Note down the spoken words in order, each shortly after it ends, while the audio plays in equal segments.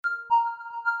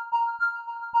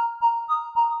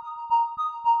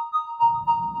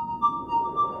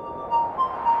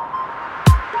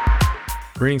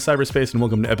Greetings, cyberspace, and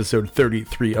welcome to episode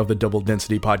 33 of the Double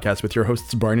Density Podcast with your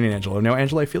hosts, Brian and Angelo. Now,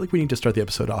 Angelo, I feel like we need to start the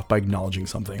episode off by acknowledging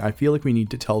something. I feel like we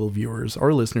need to tell the viewers,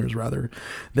 or listeners rather,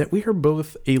 that we are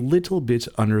both a little bit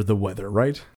under the weather,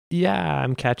 right? Yeah,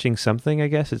 I'm catching something, I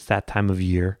guess. It's that time of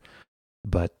year.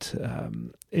 But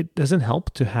it doesn't help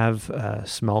to have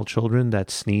small children that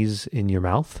sneeze in your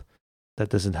mouth. That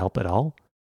doesn't help at all.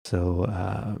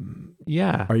 So,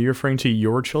 yeah. Are you referring to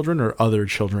your children or other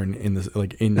children in this,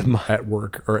 like at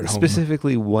work or at home?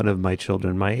 Specifically, one of my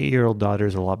children. My 8-year-old daughter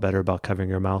is a lot better about covering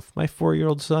her mouth. My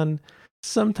 4-year-old son,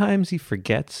 sometimes he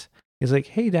forgets. He's like,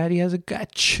 "Hey, Daddy has a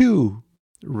chew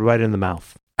right in the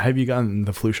mouth." Have you gotten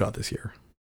the flu shot this year?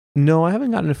 No, I haven't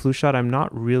gotten a flu shot. I'm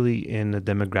not really in a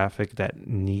demographic that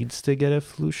needs to get a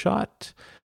flu shot.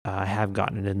 I have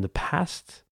gotten it in the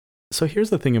past. So here's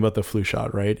the thing about the flu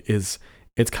shot, right? Is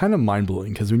it's kind of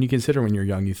mind-blowing because when you consider when you're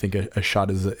young, you think a shot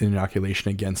is an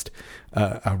inoculation against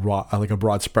a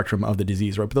broad spectrum of the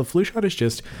disease, right? But the flu shot is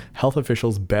just health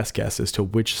officials' best guess as to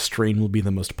which strain will be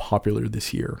the most popular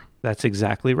this year. That's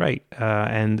exactly right.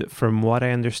 And from what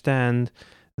I understand,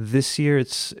 this year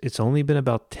it's only been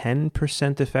about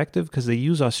 10% effective because they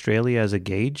use Australia as a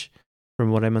gauge,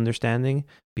 from what I'm understanding,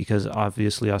 because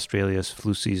obviously Australia's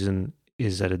flu season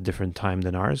is at a different time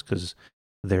than ours because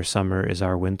their summer is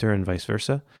our winter and vice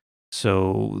versa.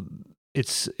 So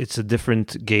it's a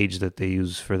different gauge that they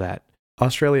use for that.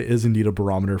 Australia is indeed a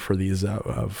barometer for these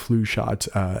flu shot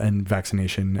and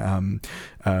vaccination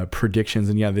predictions.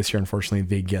 And yeah, this year, unfortunately,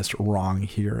 they guessed wrong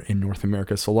here in North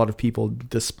America. So a lot of people,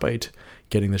 despite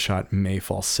getting the shot, may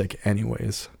fall sick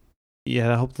anyways.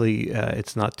 Yeah, hopefully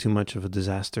it's not too much of a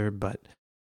disaster, but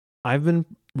I've been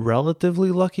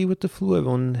relatively lucky with the flu. I've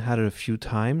only had it a few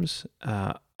times.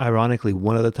 Ironically,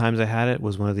 one of the times I had it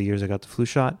was one of the years I got the flu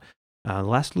shot. The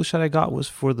last flu shot I got was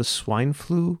for the swine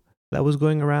flu that was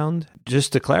going around.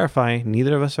 Just to clarify,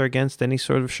 neither of us are against any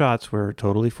sort of shots. We're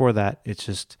totally for that. It's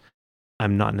just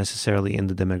I'm not necessarily in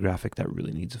the demographic that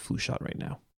really needs a flu shot right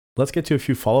now. Let's get to a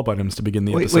few follow-up items to begin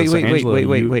the episode.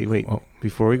 Wait. Oh,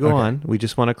 before we go on, we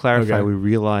just want to clarify, we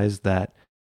realize that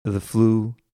the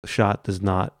flu shot does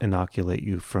not inoculate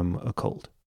you from a cold.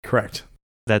 Correct.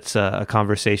 That's a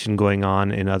conversation going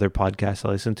on in other podcasts I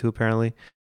listen to, apparently,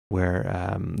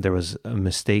 where there was a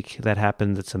mistake that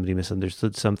happened, that somebody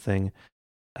misunderstood something.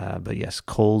 But yes,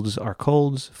 colds are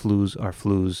colds, flus are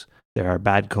flus. There are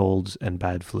bad colds and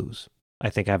bad flus. I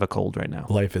think I have a cold right now.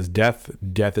 Life is death.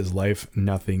 Death is life.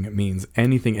 Nothing means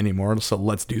anything anymore. So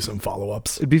let's do some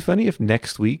follow-ups. It'd be funny if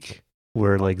next week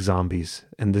we're like zombies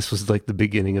and this was like the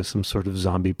beginning of some sort of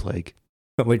zombie plague.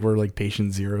 Like we're like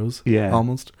patient zeros. Yeah.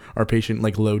 Almost. Our patient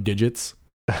like low digits.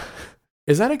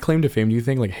 Is that a claim to fame, do you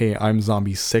think? Like, hey, I'm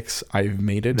zombie 6. I've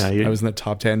made it. I was in the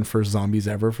top 10 for zombies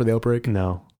ever for the outbreak.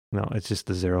 No, it's just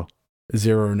the 0.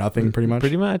 0 or nothing, pretty much?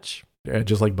 Pretty much.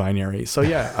 Just like binary. So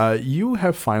yeah, you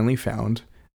have finally found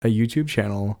a YouTube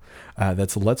channel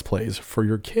that's Let's Plays for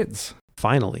your kids.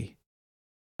 Finally.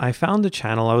 I found a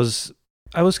channel. I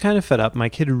was kind of fed up. My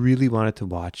kid really wanted to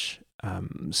watch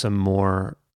some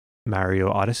more Mario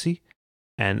Odyssey,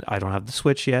 and I don't have the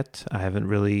Switch yet. I haven't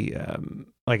really,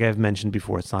 like I've mentioned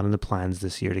before, it's not in the plans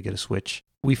this year to get a Switch.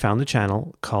 We found a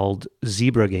channel called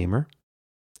Zebra Gamer,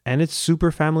 and it's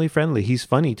super family friendly. He's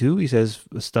funny too. He says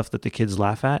stuff that the kids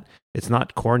laugh at. It's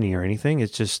not corny or anything.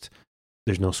 It's just,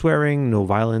 there's no swearing, no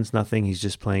violence, nothing. He's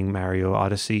just playing Mario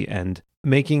Odyssey and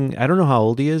making, I don't know how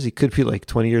old he is. He could be like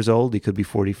 20 years old. He could be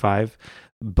 45,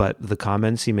 but the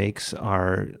comments he makes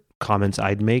are comments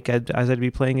I'd make as I'd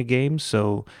be playing a game.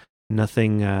 So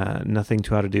nothing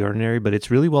too out of the ordinary, but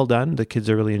it's really well done. The kids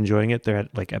are really enjoying it. They're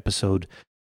at like episode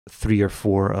 3 or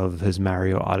 4 of his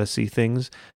Mario Odyssey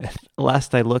things. And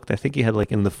last I looked, I think he had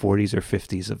like in the 40s or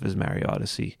 50s of his Mario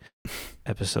Odyssey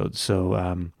episodes.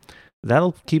 So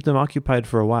that'll keep them occupied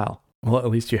for a while. Well,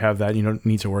 at least you have that. You don't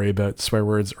need to worry about swear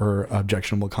words or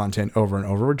objectionable content over and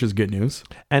over, which is good news.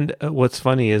 And what's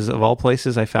funny is, of all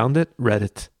places I found it,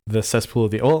 Reddit. The cesspool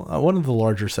of one of the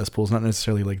larger cesspools, not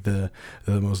necessarily like the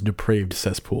most depraved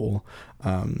cesspool.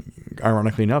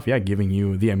 Ironically enough, yeah, giving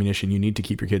you the ammunition you need to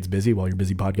keep your kids busy while you're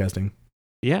busy podcasting.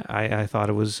 Yeah, I thought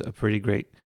it was pretty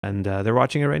great. And they're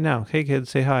watching it right now. Hey, kids,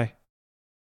 say hi.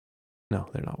 No,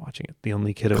 they're not watching it. The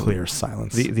only kid clear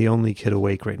silence. The only kid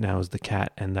awake right now is the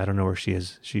cat, and I don't know where she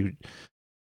is. She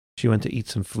went to eat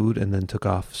some food and then took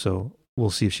off. So we'll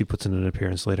see if she puts in an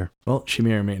appearance later. Well, she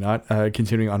may or may not.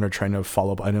 Continuing on our trend of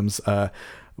follow-up items,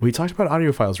 we talked about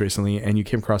audio files recently, and you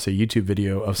came across a YouTube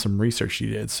video of some research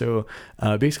you did. So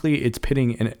basically, it's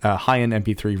pitting a high-end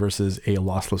MP3 versus a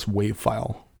lossless WAV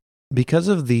file. Because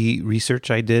of the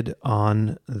research I did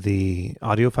on the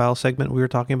audio file segment we were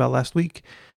talking about last week,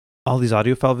 all these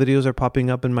audiophile videos are popping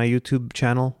up in my YouTube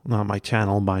channel. Not my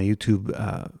channel, my YouTube.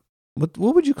 What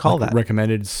would you call that?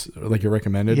 Recommended, like your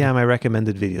recommended? Yeah, my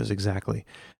recommended videos, exactly.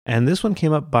 And this one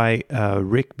came up by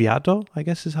Rick Beato, I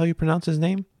guess is how you pronounce his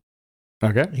name.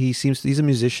 Okay. He's a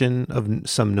musician of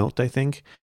some note, I think.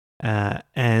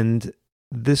 And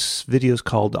this video is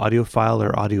called Audiophile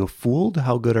or Audio Fooled.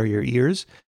 How good are your ears?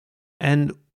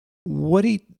 And what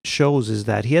he shows is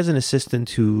that he has an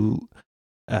assistant who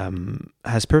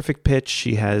has perfect pitch.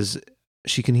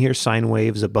 She can hear sine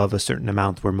waves above a certain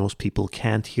amount where most people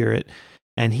can't hear it.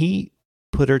 And he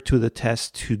put her to the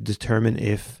test to determine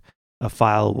if a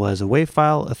file was a WAV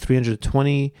file, a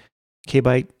 320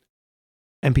 kbyte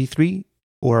MP3,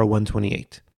 or a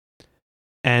 128.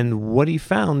 And what he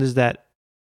found is that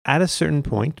at a certain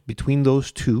point between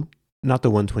those two, not the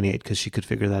 128 because she could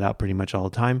figure that out pretty much all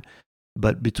the time,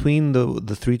 but between the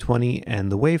 320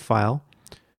 and the WAV file,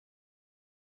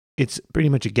 it's pretty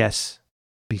much a guess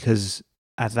because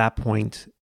at that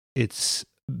point, it's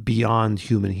beyond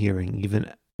human hearing.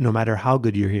 Even no matter how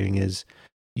good your hearing is,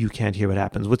 you can't hear what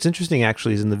happens. What's interesting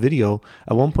actually is in the video,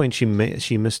 at one point she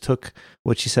mistook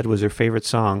what she said was her favorite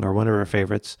song or one of her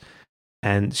favorites,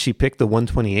 and she picked the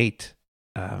 128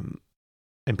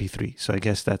 MP3. So I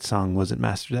guess that song wasn't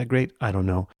mastered that great. I don't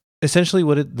know. Essentially,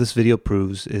 what this video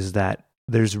proves is that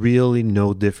there's really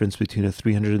no difference between a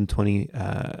 320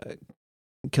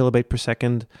 kilobyte per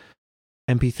second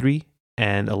MP3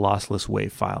 and a lossless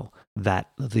WAV file that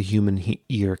the human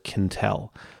ear can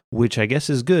tell, which I guess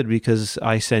is good because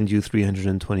I send you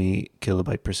 320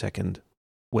 kilobyte per second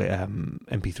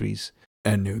MP3s.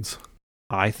 And nudes.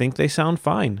 I think they sound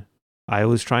fine. I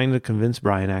was trying to convince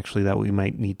Brian actually that we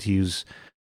might need to use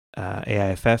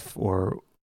AIFF or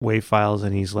WAV files,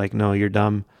 and he's like, no, you're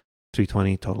dumb.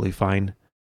 320, totally fine.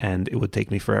 And it would take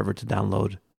me forever to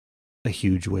download a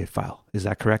huge WAV file. Is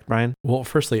that correct, Brian? Well,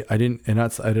 firstly, I did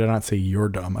not say you're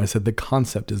dumb. I said the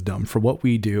concept is dumb. For what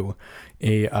we do,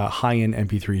 a high-end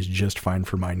MP3 is just fine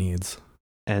for my needs.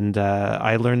 And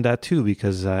I learned that too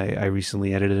because I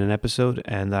recently edited an episode,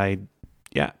 and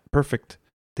perfect.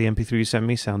 The MP3 you sent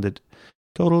me sounded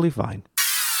totally fine.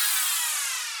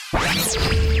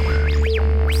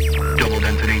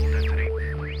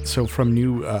 So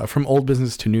from old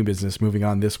business to new business, moving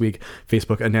on this week,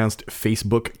 Facebook announced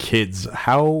Facebook Kids.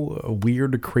 How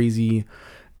weird, crazy,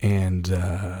 and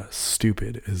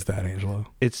stupid is that, Angelo?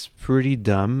 It's pretty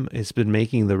dumb. It's been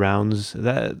making the rounds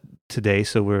today,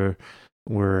 so we're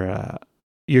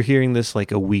you're hearing this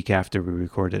like a week after we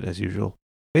record it, as usual.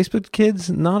 Facebook Kids,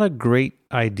 not a great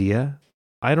idea.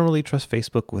 I don't really trust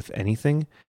Facebook with anything.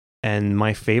 And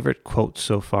my favorite quote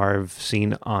so far I've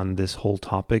seen on this whole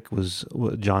topic was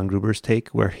John Gruber's take,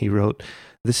 where he wrote,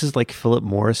 "This is like Philip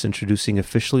Morris introducing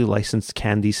officially licensed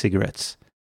candy cigarettes.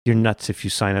 You're nuts if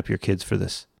you sign up your kids for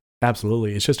this."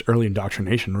 Absolutely. It's just early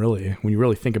indoctrination, really, when you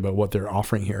really think about what they're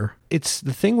offering here. It's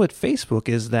the thing with Facebook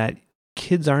is that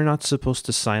kids are not supposed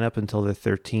to sign up until they're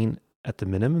 13 at the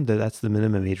minimum. That's the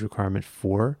minimum age requirement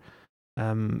for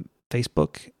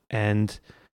Facebook. And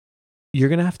you're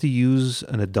going to have to use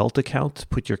an adult account to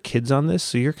put your kids on this.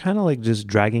 So you're kind of like just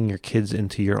dragging your kids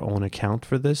into your own account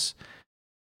for this.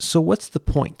 So what's the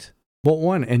point? Well,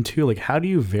 one, and two, like, how do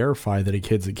you verify that a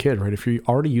kid's a kid, right? If you're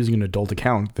already using an adult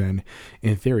account, then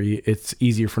in theory, it's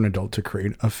easier for an adult to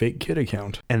create a fake kid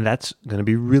account. And that's going to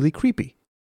be really creepy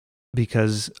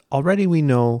because already we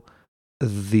know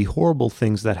the horrible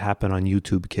things that happen on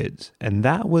YouTube Kids. And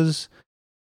that was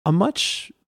a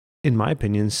much, in my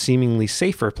opinion, seemingly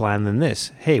safer plan than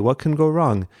this. Hey, what can go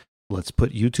wrong? Let's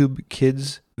put YouTube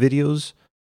Kids videos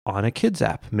on a kids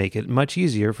app. Make it much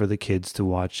easier for the kids to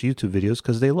watch YouTube videos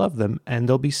because they love them and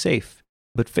they'll be safe.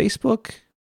 But Facebook,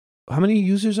 how many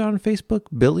users are on Facebook?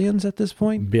 Billions at this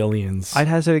point? Billions. I'd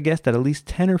hazard a guess that at least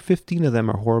 10 or 15 of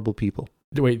them are horrible people.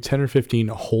 Wait, 10 or 15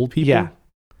 whole people? Yeah.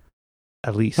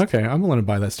 At least. Okay, I'm willing to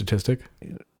buy that statistic.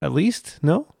 At least?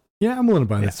 No? Yeah, I'm willing to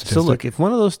buy that statistic. So look, if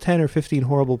one of those 10 or 15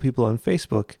 horrible people on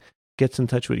Facebook gets in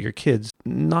touch with your kids,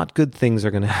 not good things are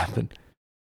going to happen.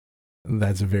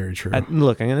 That's very true.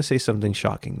 Look, I'm going to say something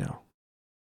shocking now.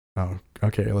 Oh,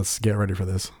 okay, let's get ready for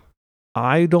this.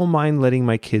 I don't mind letting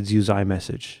my kids use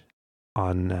iMessage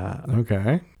on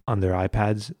their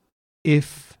iPads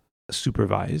if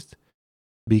supervised,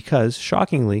 because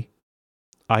shockingly,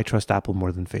 I trust Apple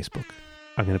more than Facebook.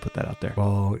 I'm going to put that out there.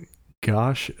 Well,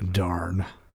 gosh darn.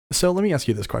 So let me ask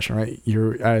you this question, right?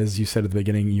 As you said at the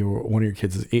beginning, one of your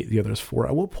kids is 8, the other is 4.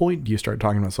 At what point do you start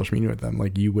talking about social media with them?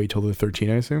 Like, you wait till they're 13,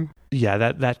 I assume? Yeah,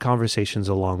 that conversation's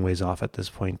a long ways off at this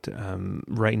point.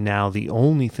 Right now, the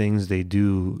only things they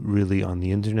do really on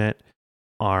the internet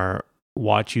are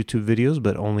watch YouTube videos,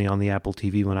 but only on the Apple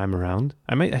TV when I'm around.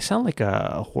 I sound like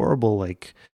a horrible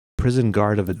like prison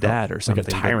guard of a dad or something.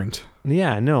 Like a tyrant.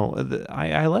 Yeah, no,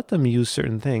 I let them use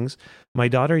certain things. My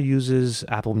daughter uses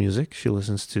Apple Music. She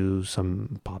listens to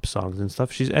some pop songs and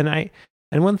stuff. And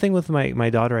one thing with my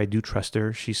daughter, I do trust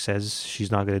her. She says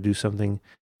she's not going to do something,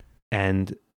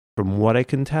 and from what I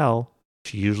can tell,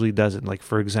 she usually doesn't. Like,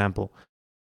 for example,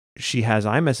 she has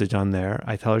iMessage on there.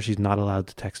 I tell her she's not allowed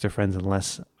to text her friends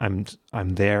unless I'm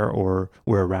there or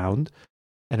we're around.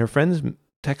 And her friends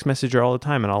text message her all the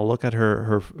time, and I'll look at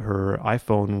her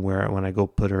iPhone when I go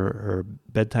put her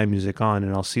bedtime music on,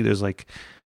 and I'll see there's like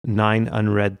 9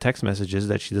 unread text messages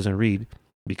that she doesn't read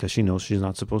because she knows she's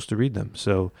not supposed to read them.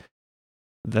 So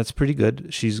that's pretty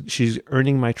good. She's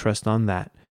earning my trust on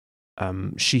that.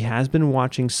 She has been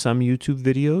watching some YouTube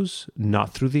videos,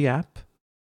 not through the app,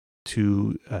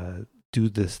 to do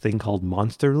this thing called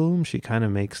Monster Loom. She kind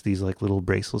of makes these like little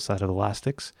bracelets out of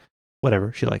elastics.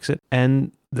 Whatever, she likes it.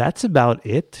 And that's about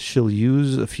it. She'll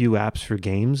use a few apps for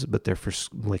games, but they're for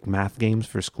like math games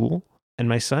for school. And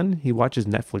my son, he watches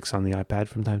Netflix on the iPad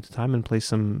from time to time and plays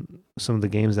some of the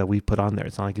games that we put on there.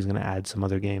 It's not like he's going to add some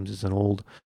other games. It's an old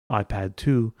iPad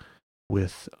 2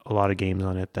 with a lot of games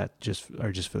on it that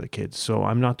are just for the kids. So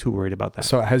I'm not too worried about that.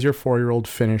 So has your 4-year-old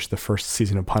finished the first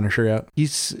season of Punisher yet?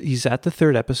 He's at the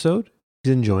 3rd episode.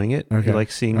 He's enjoying it. Okay. He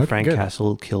likes seeing Frank good.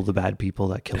 Castle kill the bad people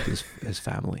that killed his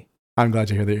family. I'm glad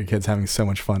to hear that your kid's having so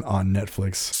much fun on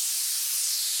Netflix.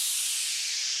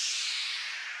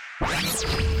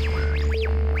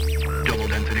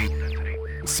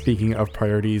 Speaking of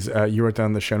priorities, you wrote down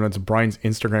in the show notes, Brian's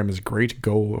Instagram is great.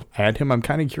 Go add him. I'm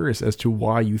kind of curious as to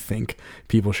why you think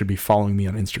people should be following me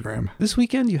on Instagram. This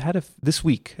week,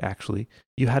 actually,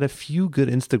 you had a few good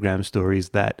Instagram stories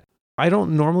that I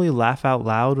don't normally laugh out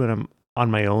loud when I'm on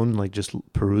my own, like just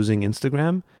perusing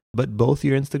Instagram, but both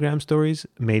your Instagram stories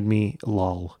made me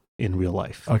lol in real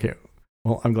life. Okay.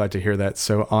 Well, I'm glad to hear that.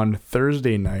 So on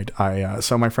Thursday night,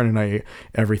 so my friend and I,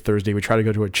 every Thursday, we try to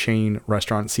go to a chain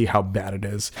restaurant, see how bad it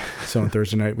is. So on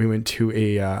Thursday night, we went to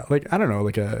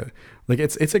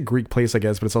it's a Greek place, I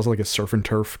guess, but it's also like a surf and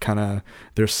turf kind of.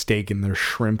 There's steak and there's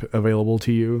shrimp available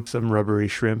to you. Some rubbery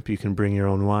shrimp. You can bring your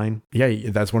own wine. Yeah,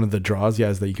 that's one of the draws. Yeah,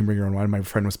 is that you can bring your own wine. My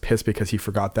friend was pissed because he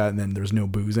forgot that, and then there's no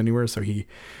booze anywhere, so he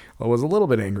was a little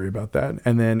bit angry about that.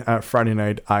 And then Friday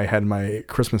night, I had my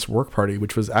Christmas work party,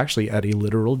 which was actually at a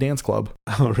literal dance club.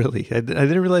 Oh, really? I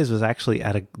didn't realize it was actually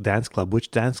at a dance club.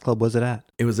 Which dance club was it at?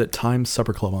 It was at Times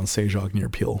Supper Club on Saint-Jacques near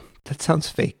Peel. That sounds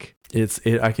fake.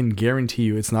 I can guarantee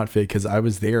you it's not fake because I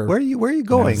was there. Where are you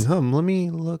going? Let me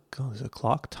look. Oh, there's a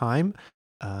clock. Time.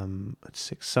 Let's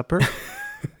see. Supper.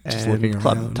 Just and looking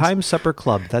club. around. Time Supper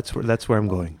Club. That's where I'm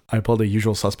going. I pulled a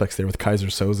Usual Suspects there with Kaiser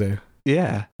Soze.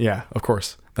 Yeah. Yeah, of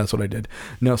course. That's what I did.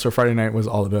 No, so Friday night was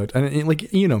all about, and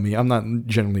like, you know me, I'm not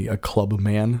generally a club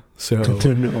man. So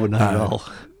no, not at all.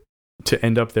 To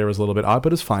end up there was a little bit odd,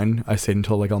 but it's fine. I stayed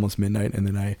until like almost midnight, and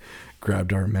then I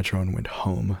grabbed our metro and went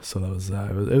home. So that was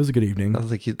it was a good evening. I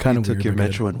was like, you kind took of your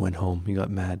metro and went home. You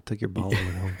got mad, took your ball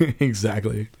and went home.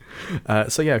 Exactly.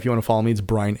 So yeah, if you want to follow me, it's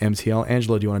Brian MTL.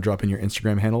 Angela, do you want to drop in your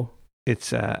Instagram handle?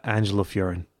 It's Angelo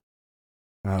Fiorin.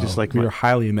 Oh, just like we're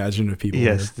highly imaginative people.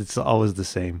 Yes, here. it's always the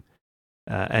same.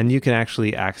 And you can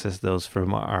actually access those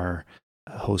from our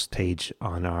host page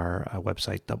on our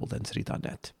website,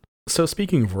 doubledensity.net. So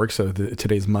speaking of work, so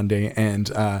today's Monday, and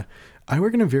I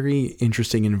work in a very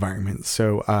interesting environment.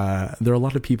 So there are a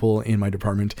lot of people in my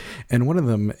department, and one of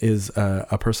them is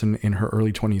a person in her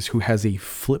early 20s who has a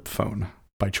flip phone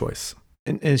by choice.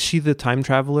 And is she the time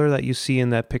traveler that you see in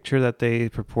that picture that they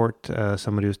purport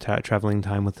somebody who's traveling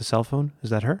time with a cell phone? Is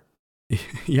that her?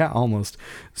 Yeah, almost.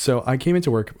 So I came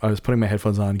into work, I was putting my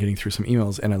headphones on, getting through some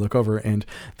emails, and I look over, and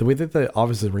the way that the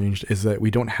office is arranged is that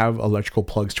we don't have electrical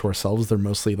plugs to ourselves. They're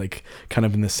mostly like kind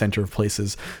of in the center of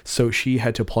places. So she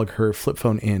had to plug her flip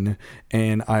phone in,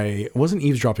 and I wasn't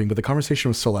eavesdropping, but the conversation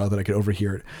was so loud that I could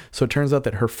overhear it. So it turns out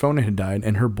that her phone had died,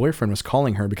 and her boyfriend was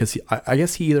calling her because I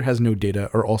guess he either has no data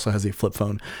or also has a flip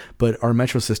phone, but our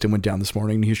metro system went down this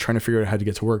morning, and he was trying to figure out how to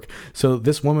get to work. So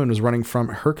this woman was running from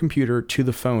her computer to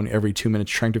the phone every 2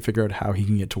 minutes, trying to figure out how he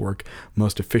can get to work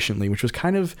most efficiently, which was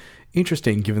kind of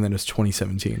interesting given that it's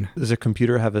 2017. Does her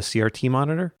computer have a CRT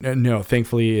monitor? No,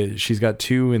 thankfully she's got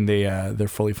two, and they're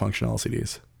fully functional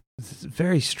LCDs. It's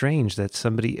very strange that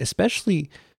somebody,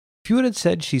 especially if you would have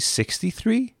said she's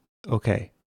 63,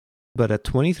 okay, but a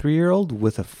 23-year-old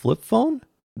with a flip phone?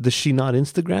 Does she not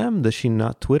Instagram? Does she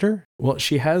not Twitter? Well,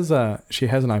 she has an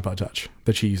iPod Touch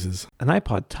that she uses. An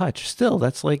iPod Touch, still,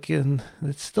 that's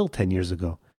still 10 years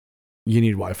ago. You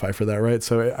need Wi-Fi for that, right?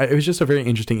 So it was just a very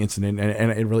interesting incident,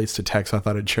 and it relates to tech. So I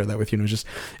thought I'd share that with you. And it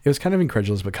was kind of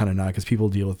incredulous, but kind of not, because people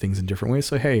deal with things in different ways.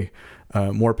 So hey,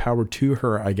 more power to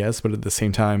her, I guess. But at the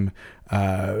same time,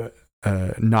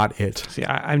 not it. See,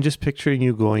 I'm just picturing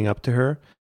you going up to her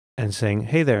and saying,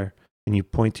 "Hey there," and you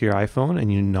point to your iPhone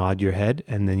and you nod your head,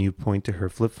 and then you point to her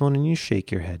flip phone and you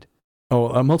shake your head.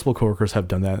 Oh, multiple coworkers have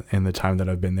done that in the time that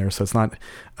I've been there, so it's not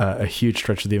a huge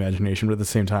stretch of the imagination. But at the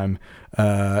same time,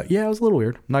 yeah, it was a little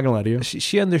weird. Not gonna lie to you.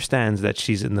 She understands that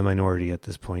she's in the minority at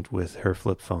this point with her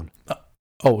flip phone.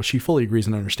 She fully agrees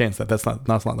and understands that. That's not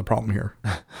the problem here.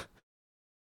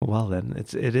 Well, then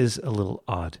it is a little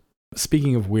odd.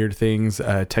 Speaking of weird things,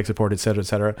 tech support,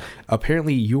 etc.,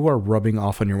 apparently you are rubbing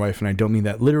off on your wife, and I don't mean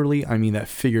that literally, I mean that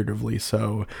figuratively.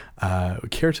 So,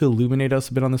 care to illuminate us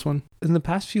a bit on this one? In the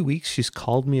past few weeks, she's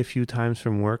called me a few times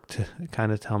from work to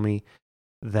kind of tell me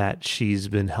that she's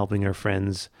been helping her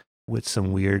friends with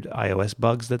some weird iOS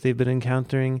bugs that they've been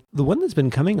encountering. The one that's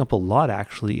been coming up a lot,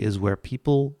 actually, is where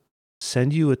people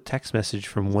send you a text message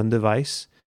from one device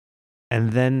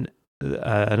and then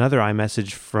another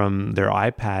iMessage from their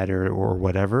iPad or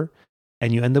whatever,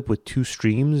 and you end up with two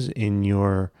streams in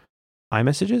your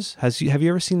iMessages. Have you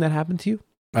ever seen that happen to you?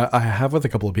 I have with a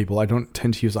couple of people. I don't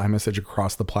tend to use iMessage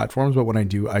across the platforms, but when I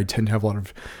do, I tend to have a lot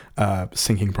of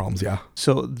syncing problems, yeah.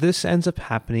 So this ends up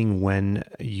happening when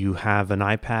you have an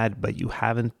iPad, but you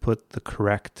haven't put the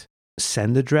correct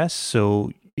send address. So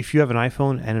if you have an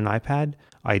iPhone and an iPad,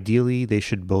 ideally they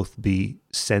should both be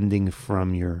sending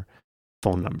from your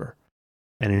phone number.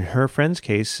 And in her friend's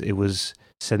case, it was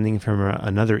sending from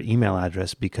another email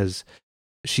address because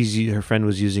her friend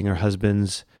was using her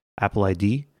husband's Apple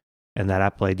ID, and that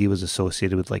Apple ID was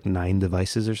associated with like 9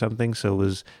 devices or something. So it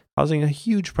was causing a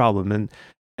huge problem.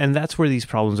 And that's where these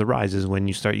problems arise, is when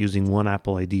you start using one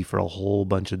Apple ID for a whole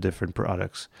bunch of different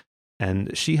products.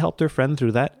 And she helped her friend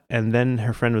through that. And then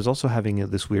her friend was also having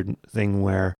this weird thing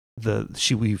where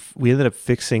we ended up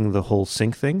fixing the whole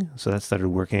sync thing. So that started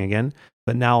working again.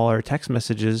 But now our text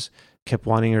messages kept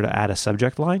wanting her to add a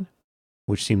subject line,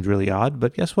 which seemed really odd.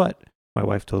 But guess what? My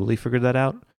wife totally figured that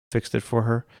out, fixed it for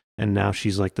her, and now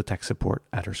she's like the tech support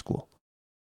at her school.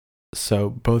 So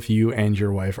both you and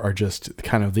your wife are just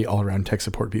kind of the all-around tech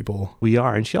support people. We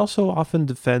are. And she also often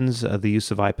defends the use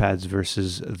of iPads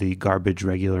versus the garbage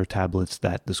regular tablets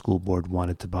that the school board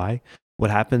wanted to buy.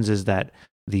 What happens is that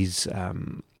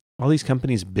all these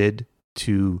companies bid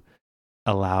to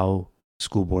allow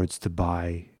school boards to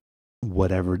buy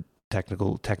whatever tech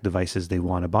devices they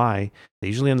want to buy. They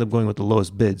usually end up going with the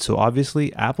lowest bid. So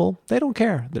obviously Apple, they don't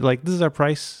care. They're like, this is our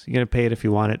price. You're going to pay it if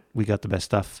you want it. We got the best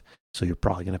stuff, so you're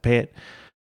probably going to pay it.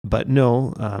 But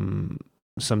no,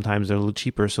 sometimes they're a little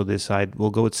cheaper, so they decide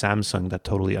we'll go with Samsung. That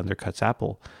totally undercuts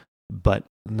Apple. But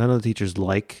none of the teachers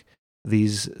like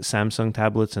these Samsung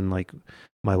tablets, and like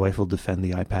my wife will defend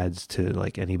the iPads to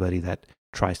like anybody that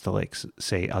tries to like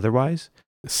say otherwise.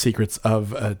 Secrets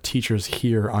of teachers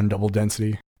here on Double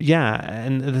Density. Yeah,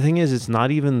 and the thing is, it's not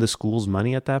even the school's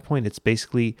money at that point. It's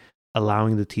basically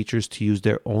allowing the teachers to use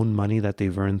their own money that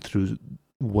they've earned through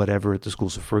whatever at the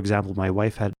school. So for example, my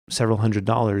wife had several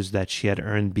 $100s that she had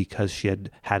earned because she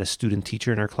had a student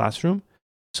teacher in her classroom.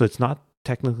 So it's not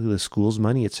technically the school's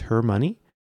money, it's her money,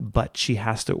 but she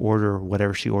has to order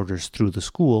whatever she orders through the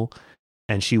school,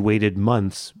 and she waited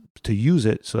months to use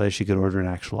it so that she could order an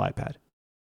actual iPad.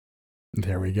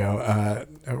 There we go.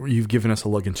 You've given us a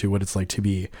look into what it's like to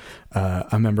be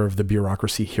a member of the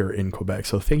bureaucracy here in Quebec.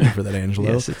 So thank you for that,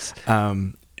 Angelo. Yes,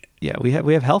 yeah, we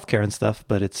have healthcare and stuff,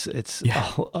 but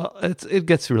it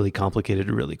gets really complicated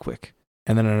really quick.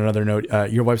 And then on another note,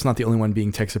 your wife's not the only one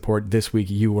being tech support. This week,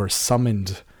 you were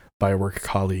summoned by a work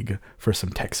colleague for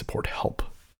some tech support help.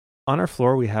 On our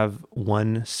floor, we have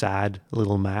one sad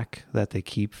little Mac that they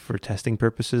keep for testing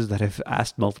purposes that I've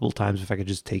asked multiple times if I could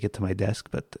just take it to my desk,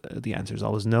 but the answer is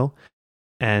always no.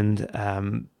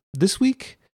 And this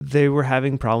week, they were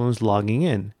having problems logging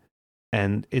in.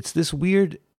 And it's this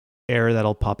weird error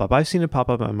that'll pop up. I've seen it pop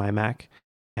up on my Mac,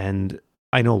 and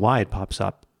I know why it pops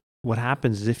up. What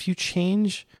happens is if you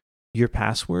change your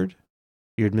password,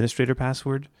 your administrator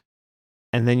password,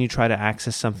 and then you try to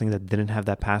access something that didn't have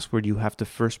that password, you have to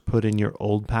first put in your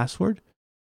old password.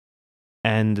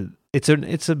 And it's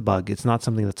a bug. It's not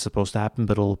something that's supposed to happen,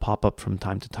 but it'll pop up from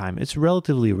time to time. It's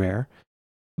relatively rare,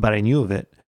 but I knew of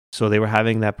it. So they were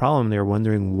having that problem. They were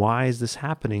wondering, why is this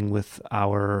happening with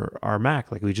our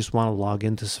Mac? Like, we just want to log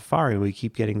into Safari. We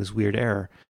keep getting this weird error.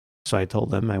 So I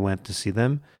told them, I went to see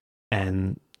them,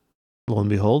 and lo and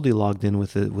behold, he logged in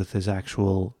with his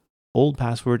actual old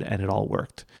password, and it all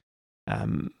worked.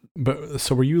 But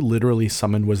so were you literally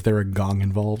summoned? Was there a gong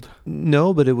involved?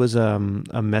 No, but it was a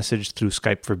message through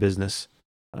Skype for Business.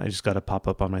 I just got a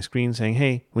pop-up on my screen saying,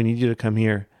 hey, we need you to come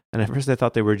here. And at first I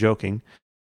thought they were joking,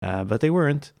 but they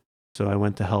weren't. So I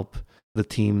went to help the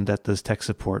team that does tech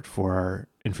support for our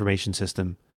information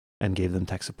system and gave them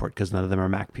tech support because none of them are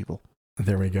Mac people.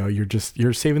 There we go.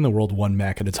 You're saving the world one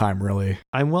Mac at a time, really.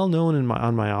 I'm well known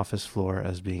on my office floor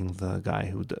as being the guy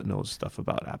who knows stuff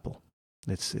about Apple.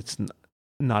 It's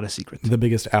not a secret. The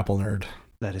biggest Apple nerd.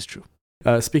 That is true.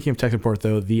 Speaking of tech support,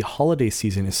 though, the holiday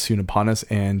season is soon upon us.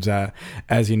 And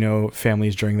as you know,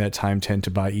 families during that time tend to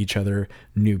buy each other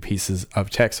new pieces of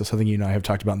tech. So something you and I have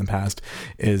talked about in the past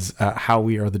is how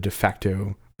we are the de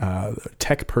facto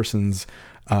tech person's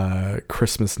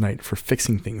Christmas night for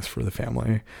fixing things for the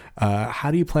family.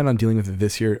 How do you plan on dealing with it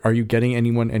this year? Are you getting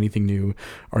anyone anything new?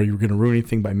 Are you going to ruin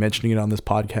anything by mentioning it on this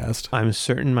podcast? I'm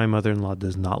certain my mother-in-law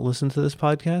does not listen to this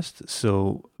podcast,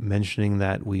 so mentioning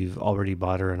that we've already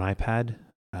bought her an iPad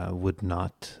would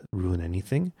not ruin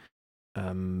anything.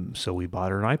 So we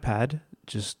bought her an iPad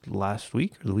just last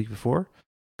week or the week before.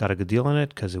 Got a good deal on it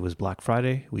because it was Black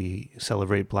Friday. We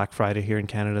celebrate Black Friday here in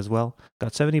Canada as well.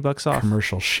 Got $70 off.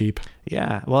 Commercial sheep.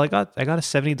 Yeah. Well, I got a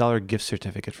 $70 gift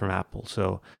certificate from Apple.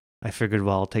 So I figured,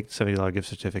 well, I'll take the $70 gift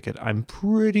certificate. I'm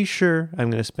pretty sure I'm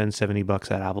going to spend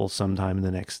 $70 at Apple sometime in the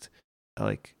next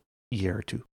year or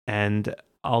two. And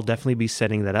I'll definitely be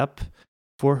setting that up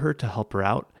for her to help her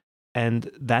out.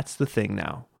 And that's the thing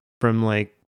now. From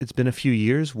it's been a few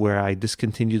years where I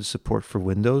discontinued support for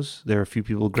Windows. There are a few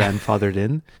people grandfathered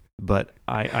in, but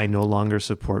I no longer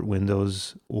support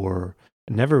Windows or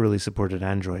never really supported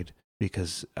Android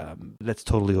because that's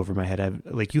totally over my head.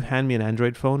 You hand me an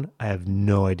Android phone, I have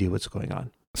no idea what's going on.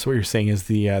 So what you're saying is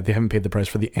they haven't paid the price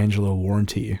for the Angelo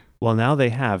warranty. Well, now they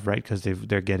have, right? Because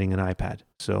they're getting an iPad.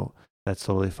 So that's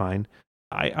totally fine.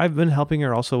 I've been helping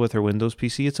her also with her Windows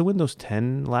PC. It's a Windows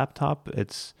 10 laptop.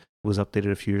 It was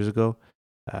updated a few years ago.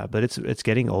 But it's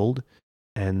getting old,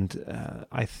 and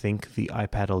I think the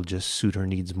iPad will just suit her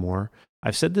needs more.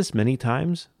 I've said this many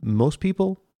times. Most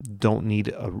people don't need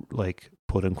a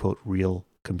quote unquote real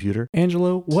computer.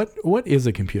 Angelo, what is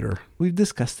a computer? We've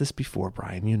discussed this before,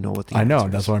 Brian. You know what the answer is. I know.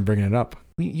 That's why I'm bringing it up.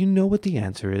 You know what the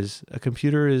answer is. A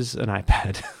computer is an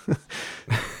iPad.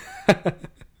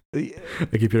 A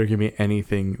computer can be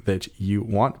anything that you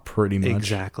want, pretty much.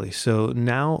 Exactly. So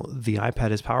now the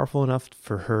iPad is powerful enough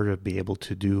for her to be able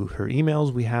to do her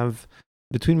emails. We have,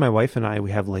 between my wife and I,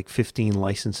 we have 15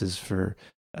 licenses for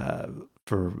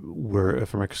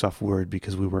Microsoft Word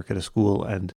because we work at a school.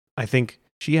 And I think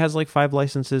she has 5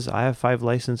 licenses. I have 5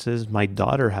 licenses. My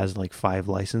daughter has 5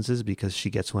 licenses because she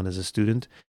gets one as a student.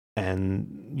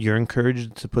 And you're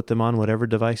encouraged to put them on whatever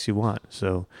device you want.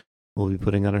 So we'll be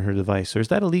putting on her device. Or is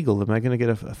that illegal? Am I going to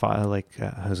get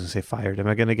fired? Am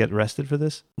I going to get arrested for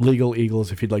this? Legal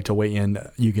Eagles, if you'd like to weigh in,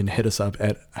 you can hit us up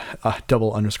at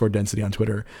 _density on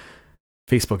Twitter,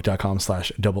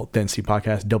 Facebook.com/Double Density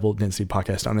Podcast, Double Density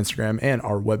Podcast on Instagram, and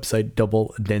our website,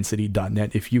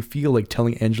 doubledensity.net. If you feel like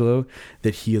telling Angelo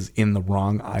that he is in the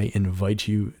wrong, I invite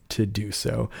you to do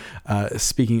so.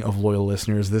 Speaking of loyal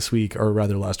listeners, this week, or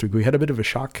rather last week, we had a bit of a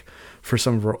shock for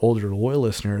some of our older loyal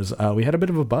listeners. We had a bit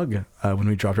of a bug when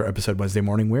we dropped our episode Wednesday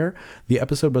morning, where the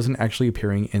episode wasn't actually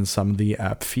appearing in some of the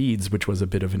app feeds, which was a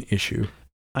bit of an issue.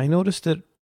 I noticed it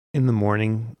in the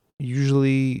morning.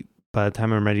 Usually, by the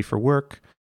time I'm ready for work,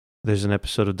 there's an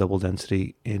episode of Double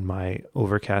Density in my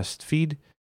Overcast feed,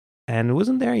 and it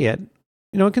wasn't there yet.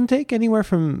 It can take anywhere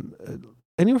from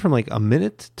a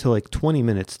minute to 20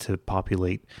 minutes to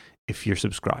populate if you're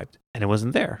subscribed, and it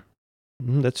wasn't there.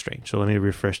 That's strange. So let me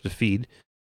refresh the feed.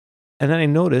 And then I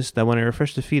noticed that when I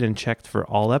refreshed the feed and checked for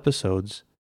all episodes,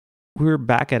 we were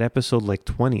back at episode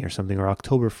 20 or something, or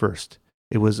October 1st.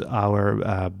 It was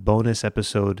our bonus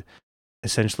episode,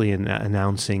 essentially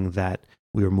announcing that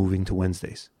we were moving to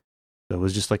Wednesdays. So it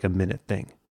was just a minute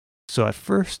thing. So at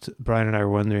first, Brian and I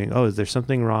were wondering, is there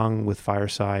something wrong with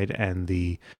Fireside and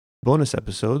the bonus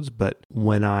episodes? But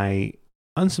when I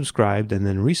unsubscribed and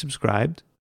then resubscribed,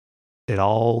 it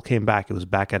all came back. It was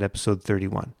back at episode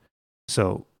 31.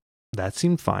 So that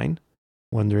seemed fine,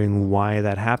 wondering why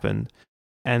that happened.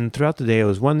 And throughout the day, I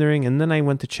was wondering, and then I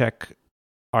went to check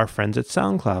our friends at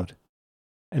SoundCloud.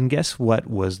 And guess what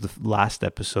was the last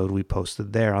episode we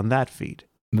posted there on that feed?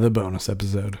 The bonus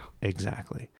episode.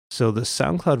 Exactly. So the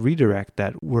SoundCloud redirect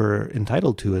that we're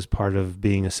entitled to as part of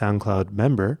being a SoundCloud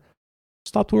member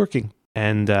stopped working.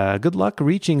 And good luck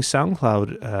reaching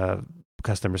SoundCloud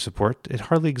customer support. It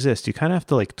hardly exists. You kind of have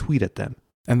to tweet at them.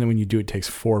 And then when you do, it takes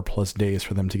 4+ days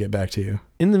for them to get back to you.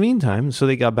 In the meantime, so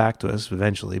they got back to us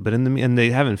eventually, but and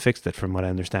they haven't fixed it from what I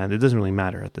understand. It doesn't really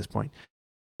matter at this point.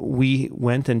 we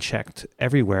went and checked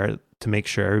everywhere to make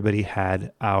sure everybody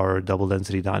had our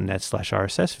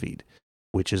doubledensity.net/RSS feed,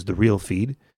 which is the real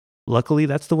feed. Luckily,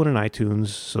 that's the one in iTunes,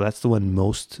 so that's the one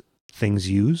most things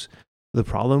use. The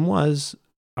problem was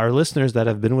our listeners that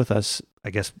have been with us, I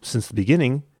guess, since the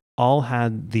beginning, all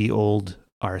had the old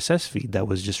RSS feed that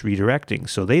was just redirecting.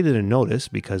 So they didn't notice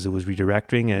because it was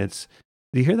redirecting, and it's...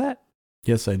 Do you hear that?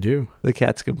 Yes, I do. The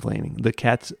cat's complaining. The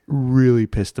cat's really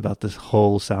pissed about this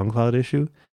whole SoundCloud issue.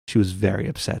 She was very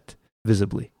upset,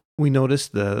 visibly. We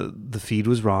noticed the feed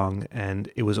was wrong, and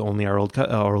it was only our old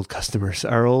customers,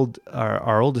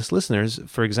 our oldest listeners.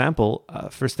 For example,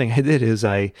 first thing I did is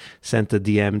I sent a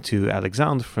DM to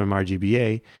Alexandre from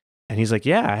RGBA, and he's like,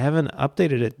 "Yeah, I haven't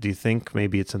updated it. Do you think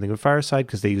maybe it's something with Fireside?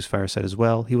 Because they use Fireside as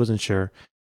well." He wasn't sure.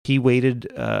 He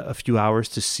waited a few hours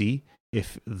to see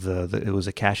if it was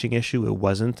a caching issue. It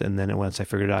wasn't, and then once I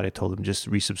figured it out, I told him just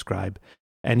resubscribe.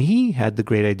 And he had the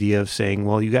great idea of saying,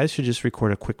 "Well, you guys should just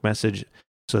record a quick message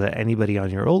so that anybody on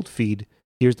your old feed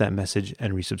hears that message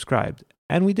and resubscribed."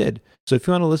 And we did. So if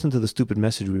you want to listen to the stupid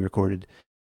message we recorded,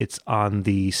 it's on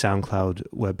the SoundCloud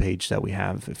webpage that we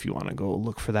have. If you want to go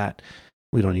look for that,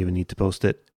 we don't even need to post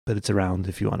it, but it's around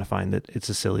if you want to find it. It's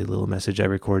a silly little message I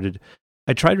recorded.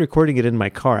 I tried recording it in my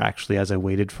car, actually, as I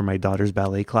waited for my daughter's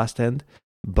ballet class to end.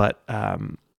 But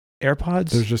AirPods...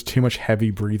 There's just too much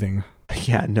heavy breathing.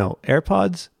 Yeah, no.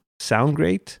 AirPods sound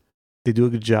great. They do a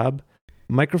good job.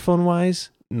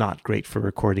 Microphone-wise, not great for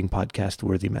recording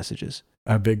podcast-worthy messages.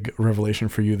 A big revelation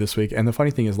for you this week. And the funny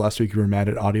thing is, last week you were mad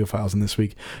at Audiophiles, and this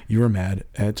week you were mad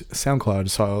at SoundCloud.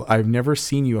 So I've never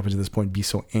seen you up until this point be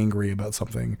so angry about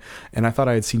something. And I thought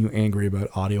I had seen you angry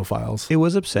about Audiophiles. It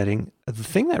was upsetting. The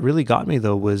thing that really got me,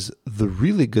 though, was the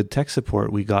really good tech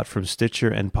support we got from Stitcher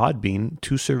and Podbean,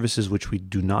 two services which we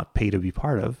do not pay to be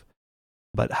part of,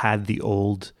 but had the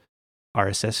old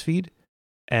RSS feed.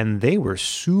 And they were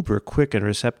super quick and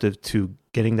receptive to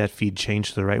getting that feed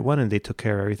changed to the right one, and they took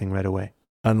care of everything right away.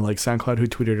 Unlike SoundCloud, who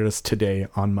tweeted at us today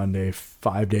on Monday,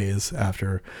 5 days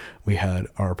after we had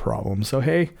our problem. So,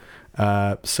 hey,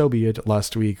 so be it.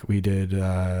 Last week we did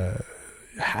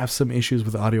have some issues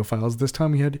with Audiophiles. This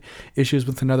time we had issues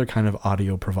with another kind of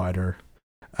audio provider.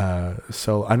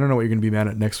 So I don't know what you're going to be mad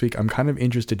at next week. I'm kind of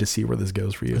interested to see where this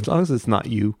goes for you. As long as it's not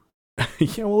you.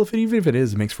 Yeah, well, even if it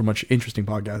is, it makes for a much interesting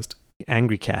podcast.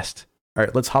 Angry cast. All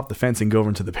right, let's hop the fence and go over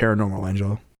into the paranormal,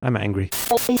 Angelo. I'm angry.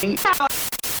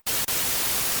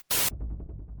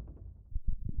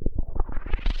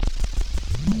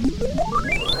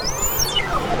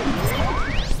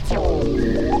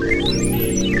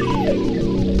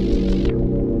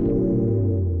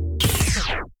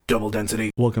 Double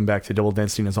Density. Welcome back to Double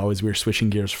Density, and as always, we're switching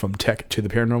gears from tech to the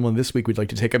paranormal, and this week we'd like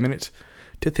to take a minute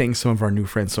to thank some of our new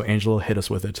friends. So Angelo, hit us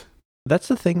with it. That's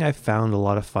the thing I found a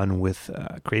lot of fun with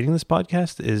creating this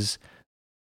podcast is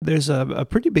there's a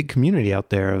pretty big community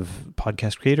out there of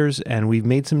podcast creators, and we've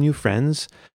made some new friends.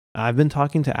 I've been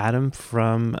talking to Adam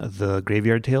from the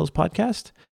Graveyard Tales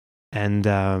podcast,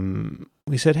 and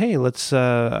we said, hey, we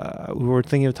were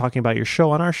thinking of talking about your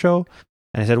show on our show.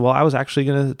 And I said, well, I was actually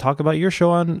going to talk about your show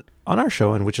on our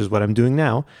show, and which is what I'm doing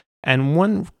now. And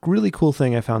one really cool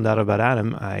thing I found out about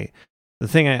Adam, I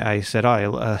said,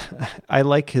 I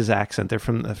like his accent. They're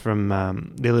from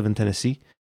they live in Tennessee,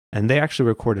 and they actually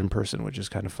record in person, which is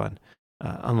kind of fun.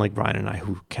 Unlike Brian and I,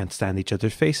 who can't stand each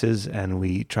other's faces, and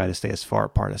we try to stay as far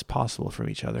apart as possible from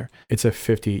each other. It's a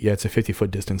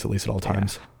 50-foot distance, at least at all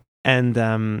times. Yeah.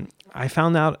 And I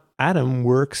found out Adam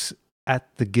works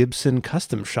at the Gibson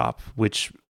Custom Shop,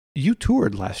 which you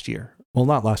toured last year. Well,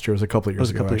 not last year. It was a couple of years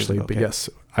ago, actually. Okay. But yes,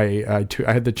 I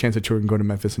had the chance of touring, going to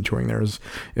Memphis and touring there. It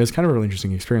was kind of a really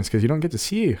interesting experience because you don't get to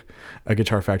see a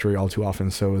Guitar Factory all too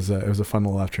often. So it was a fun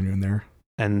little afternoon there.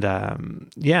 And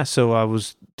so I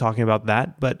was talking about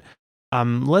that. But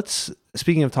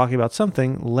speaking of talking about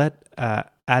something, let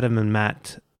Adam and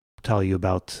Matt tell you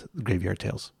about Graveyard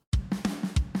Tales.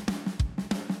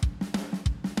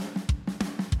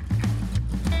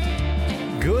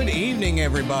 Good evening,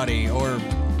 everybody, or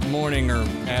morning or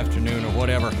afternoon or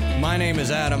whatever. My name is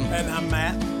Adam. And I'm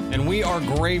Matt. And we are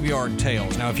Graveyard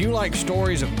Tales. Now, if you like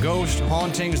stories of ghosts,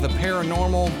 hauntings, the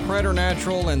paranormal,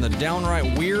 preternatural, and the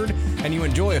downright weird, and you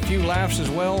enjoy a few laughs as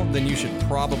well, then you should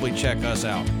probably check us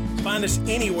out. Find us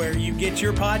anywhere you get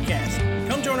your podcast.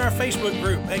 Come join our Facebook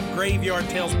group at Graveyard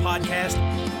Tales Podcast,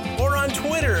 or on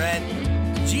Twitter at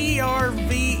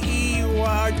GRVEY.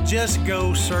 Just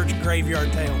go search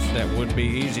Graveyard Tales. That would be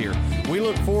easier. We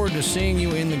look forward to seeing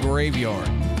you in the graveyard.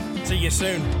 See you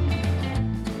soon.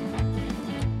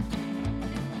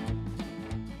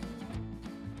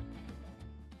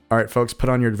 All right, folks, put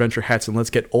on your adventure hats and let's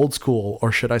get old school, or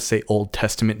should I say Old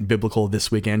Testament biblical this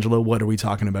week. Angelo, what are we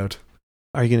talking about?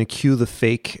 Are you going to cue the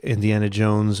fake Indiana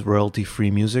Jones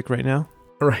royalty-free music right now?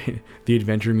 Right, the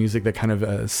adventure music that kind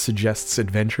of suggests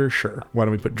adventure. Sure. Why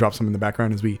don't we drop some in the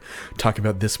background as we talk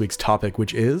about this week's topic,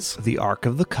 which is The Ark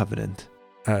of the Covenant.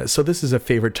 So this is a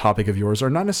favorite topic of yours, or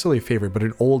not necessarily a favorite, but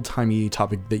an old-timey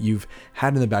topic that you've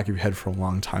had in the back of your head for a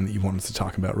long time that you wanted to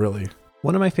talk about, really.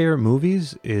 One of my favorite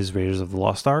movies is Raiders of the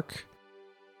Lost Ark.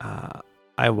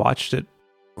 I watched it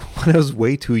when I was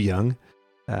way too young.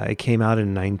 It came out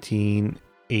in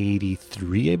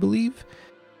 1983, I believe.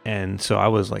 And so I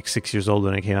was like 6 years old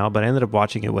when it came out, but I ended up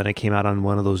watching it when it came out on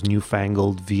one of those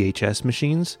newfangled VHS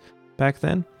machines back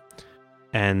then.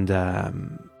 And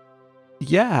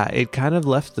it kind of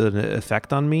left an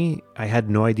effect on me. I had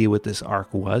no idea what this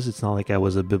ark was. It's not like I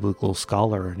was a biblical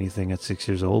scholar or anything at 6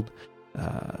 years old.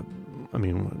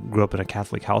 Grew up in a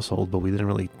Catholic household, but we didn't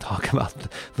really talk about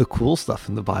the cool stuff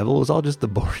in the Bible. It was all just the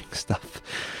boring stuff.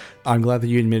 I'm glad that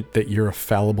you admit that you're a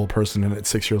fallible person and at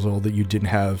 6 years old that you didn't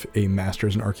have a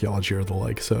master's in archaeology or the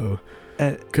like. So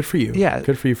good for you. Yeah.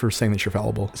 Good for you for saying that you're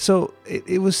fallible. So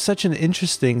it was such an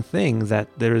interesting thing that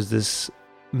there's this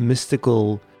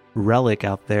mystical relic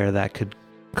out there that could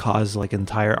cause like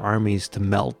entire armies to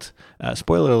melt.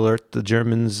 Spoiler alert, the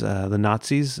Germans, the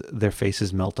Nazis, their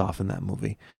faces melt off in that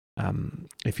movie.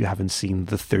 If you haven't seen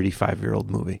the 35-year-old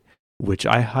movie, which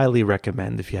I highly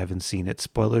recommend if you haven't seen it,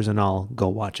 spoilers and all, go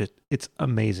watch it. It's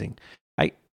amazing.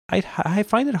 I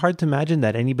find it hard to imagine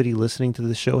that anybody listening to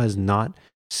this show has not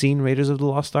seen Raiders of the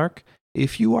Lost Ark.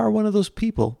 If you are one of those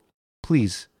people,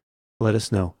 please let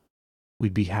us know.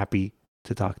 We'd be happy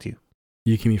to talk to you.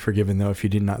 You can be forgiven, though, if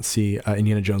you did not see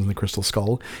Indiana Jones and the Crystal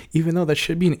Skull, even though that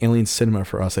should be an alien cinema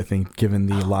for us, I think, given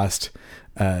the last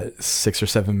 6 or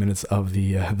 7 minutes of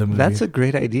the movie. That's a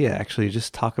great idea, actually.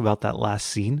 Just talk about that last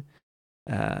scene,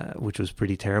 which was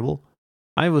pretty terrible.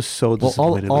 I was so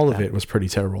disappointed all with of it was pretty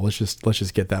terrible. Let's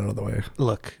just get that out of the way.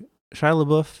 Look, Shia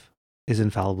LaBeouf is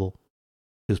infallible.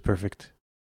 He was perfect.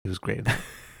 He was great.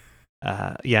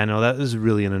 That was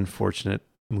really an unfortunate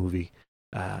movie.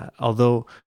 Although...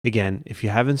 Again, if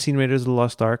you haven't seen Raiders of the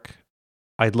Lost Ark,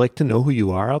 I'd like to know who you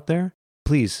are out there.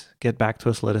 Please get back to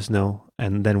us, let us know,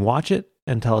 and then watch it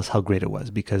and tell us how great it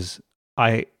was, because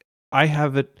I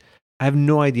have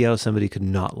no idea how somebody could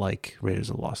not like Raiders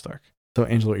of the Lost Ark. So,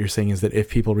 Angela, what you're saying is that if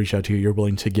people reach out to you, you're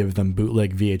willing to give them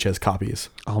bootleg VHS copies.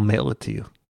 I'll mail it to you.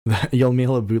 You'll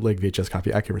mail a bootleg VHS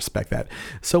copy. I can respect that.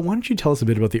 So why don't you tell us a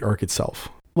bit about the Ark itself?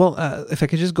 Well, if I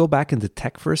could just go back into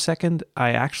tech for a second,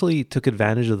 I actually took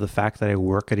advantage of the fact that I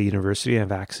work at a university and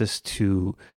have access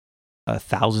to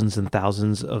thousands and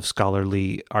thousands of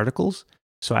scholarly articles.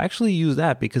 So I actually use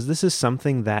that because this is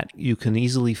something that you can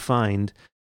easily find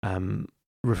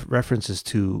references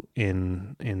to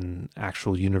in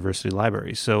actual university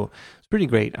libraries. So it's pretty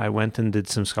great. I went and did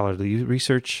some scholarly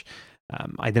research.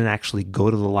 I didn't actually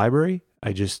go to the library.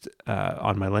 I just,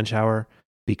 on my lunch hour,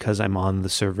 because I'm on the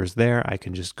servers there, I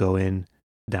can just go in,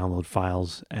 download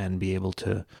files, and be able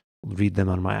to read them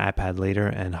on my iPad later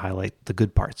and highlight the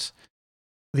good parts.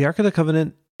 The Ark of the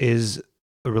Covenant is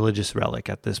a religious relic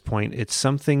at this point. It's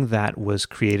something that was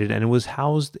created, and it was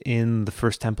housed in the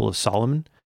first Temple of Solomon,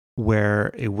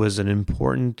 where it was an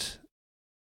important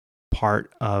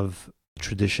part of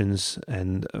traditions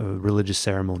and religious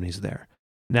ceremonies there.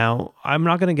 Now, I'm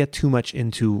not going to get too much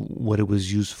into what it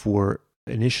was used for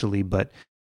initially, but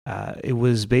it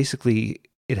was basically,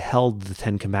 it held the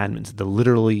Ten Commandments, the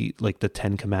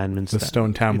Ten Commandments. The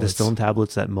stone tablets. The stone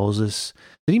tablets that Moses,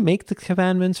 did he make the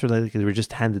commandments, or they were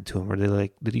just handed to him? Or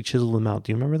did he chisel them out?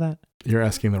 Do you remember that? You're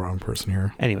asking the wrong person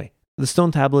here. Anyway, the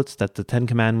stone tablets that the Ten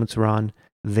Commandments were on,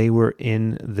 they were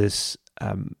in this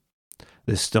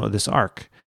ark.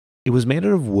 It was made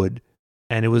out of wood,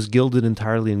 and it was gilded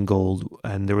entirely in gold,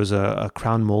 and there was a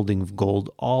crown molding of gold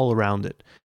all around it.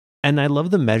 And I love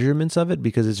the measurements of it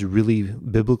because it's really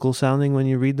biblical sounding when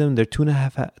you read them. They're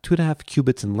 2.5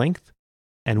 cubits in length,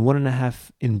 and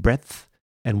 1.5 in breadth,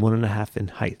 and 1.5 in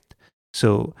height.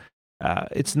 So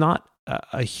it's not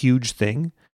a huge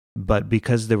thing, but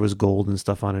because there was gold and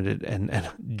stuff on it and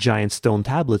giant stone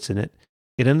tablets in it,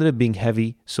 it ended up being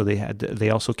heavy. So they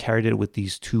also carried it with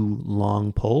these 2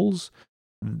 long poles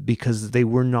because they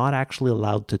were not actually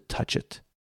allowed to touch it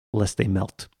lest they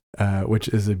melt. Which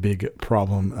is a big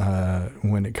problem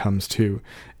when it comes to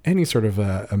any sort of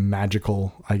a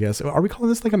magical, I guess. Are we calling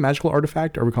this like a magical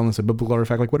artifact? Are we calling this a biblical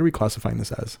artifact? Like, what are we classifying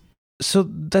this as? So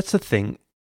that's the thing.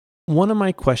 One of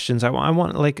my questions, I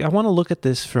want to look at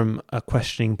this from a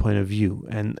questioning point of view.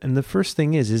 And the first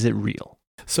thing is it real?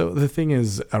 So the thing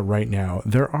is, right now,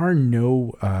 there are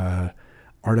no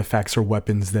artifacts or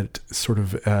weapons that sort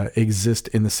of exist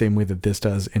in the same way that this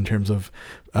does in terms of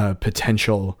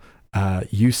potential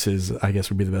uses, I guess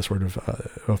would be the best word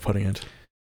of putting it.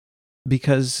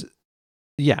 Because,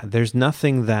 yeah, there's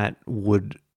nothing that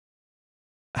would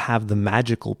have the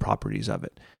magical properties of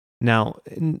it. Now,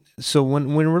 so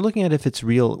when we're looking at if it's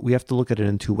real, we have to look at it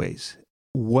in two ways.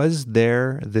 Was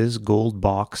there this gold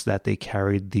box that they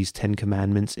carried these 10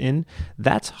 commandments in?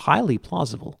 That's highly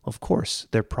plausible. Of course,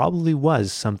 there probably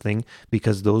was something,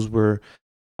 because those were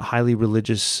highly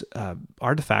religious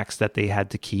artifacts that they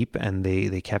had to keep, and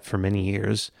they kept for many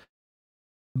years.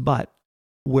 But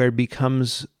where it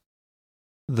becomes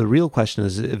the real question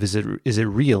is it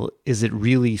real? Is it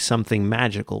really something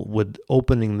magical? Would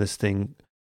opening this thing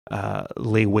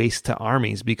lay waste to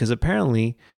armies? Because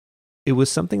apparently it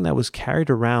was something that was carried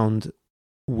around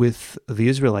with the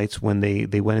Israelites when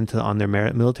they went on their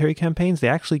military campaigns. They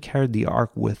actually carried the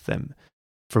ark with them,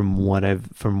 from what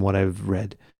I've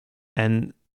read,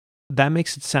 and that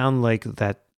makes it sound like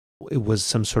that it was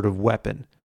some sort of weapon.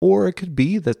 Or it could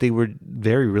be that they were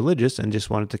very religious and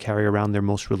just wanted to carry around their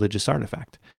most religious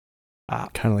artifact.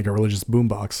 Kind of like a religious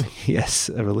boombox. Yes,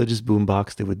 a religious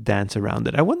boombox. They would dance around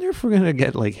it. I wonder if we're going to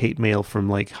get like hate mail from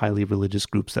like highly religious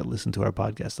groups that listen to our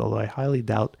podcast, although I highly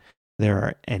doubt there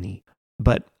are any.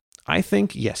 But I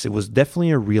think, yes, it was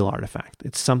definitely a real artifact.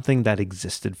 It's something that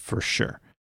existed for sure.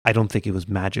 I don't think it was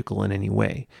magical in any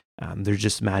way. There's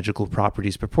just magical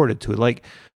properties purported to it. Like,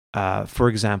 for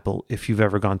example, if you've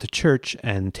ever gone to church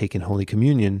and taken Holy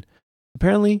Communion,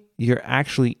 apparently you're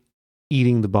actually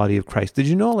eating the body of Christ. Did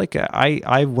you know, like,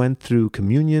 I went through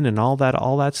communion and all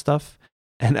that stuff,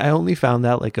 and I only found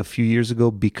out like a few years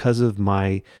ago because of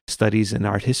my studies in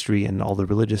art history and all the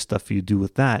religious stuff you do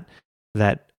with that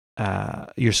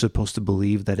you're supposed to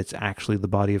believe that it's actually the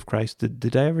body of Christ.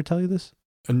 Did I ever tell you this?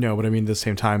 No, but I mean, at the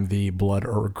same time, the blood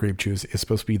or grape juice is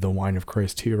supposed to be the wine of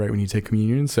Christ too, right? When you take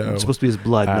communion, so it's supposed to be his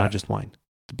blood, not just wine.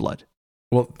 The blood.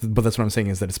 Well, but that's what I'm saying,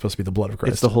 is that it's supposed to be the blood of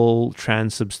Christ. It's the whole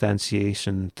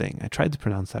transubstantiation thing. I tried to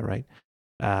pronounce that right.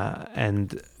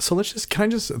 And so can I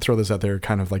just throw this out there,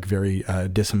 kind of like very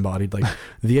disembodied. Like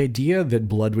the idea that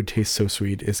blood would taste so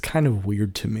sweet is kind of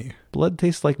weird to me. Blood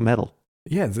tastes like metal.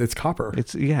 Yeah, it's copper.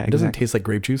 It doesn't taste like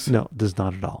grape juice. No, it does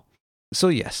not at all. So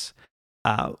yes,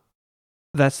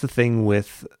 that's the thing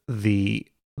with the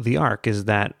ark, is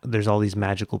that there's all these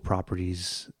magical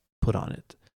properties put on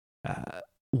it.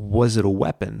 Was it a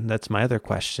weapon? That's my other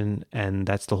question, and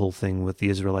that's the whole thing with the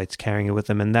Israelites carrying it with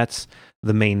them, and that's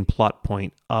the main plot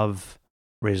point of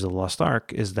Raiders of the Lost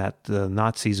Ark, is that the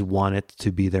Nazis want it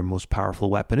to be their most powerful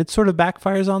weapon. It sort of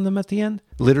backfires on them at the end.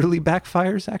 Literally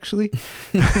backfires, actually,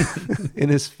 in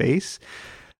his face.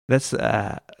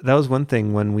 That was one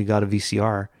thing when we got a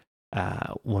VCR.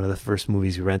 One of the first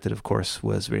movies we rented, of course,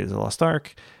 was Raiders of the Lost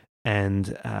Ark.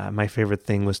 And my favorite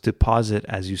thing was to pause it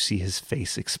as you see his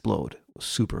face explode. It was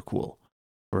super cool.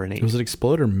 Was it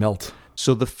explode or melt?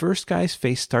 So the first guy's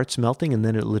face starts melting, and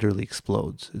then it literally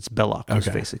explodes. It's Belloc whose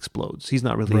face explodes. He's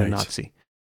not really a Nazi.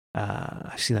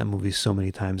 I've seen that movie so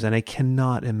many times, and I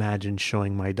cannot imagine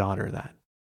showing my daughter that.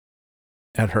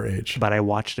 At her age. But I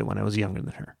watched it when I was younger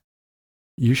than her.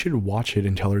 You should watch it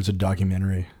and tell her it's a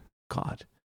documentary. God,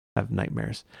 I have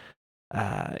nightmares.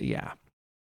 Yeah.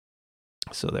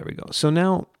 So there we go. So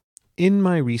now, in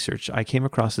my research, I came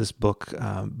across this book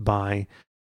by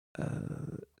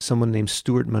someone named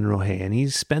Stuart Munro-Hay, and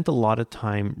he's spent a lot of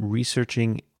time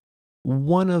researching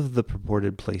one of the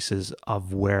purported places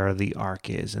of where the Ark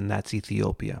is, and that's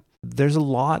Ethiopia. There's a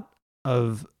lot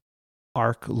of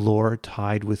Ark lore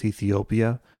tied with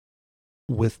Ethiopia,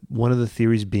 with one of the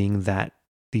theories being that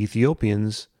the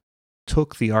Ethiopians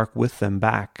took the Ark with them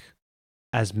back,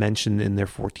 as mentioned in their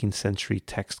 14th century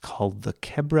text called the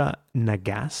Kebra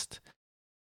Nagast.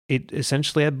 It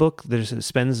essentially, a book that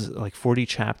spends like 40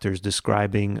 chapters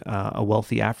describing a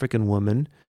wealthy African woman,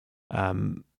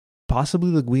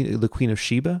 possibly the Queen of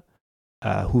Sheba,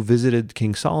 who visited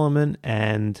King Solomon,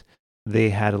 and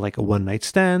they had like a one-night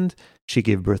stand. She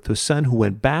gave birth to a son who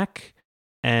went back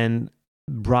and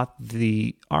brought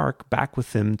the Ark back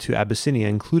with him to Abyssinia,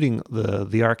 including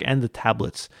the Ark and the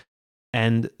tablets.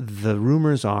 And the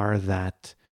rumors are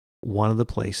that one of the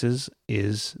places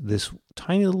is this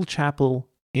tiny little chapel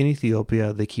in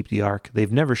Ethiopia. They keep the Ark.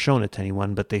 They've never shown it to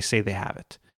anyone, but they say they have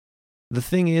it. The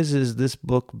thing is this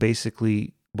book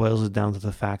basically boils it down to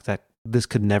the fact that this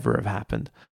could never have happened.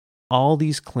 All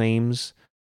these claims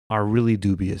are really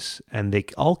dubious, and they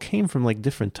all came from like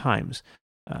different times.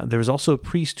 There was also a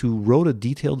priest who wrote a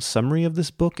detailed summary of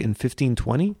this book in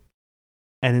 1520.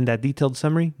 And in that detailed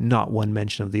summary, not one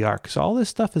mention of the Ark. So all this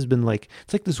stuff has been like,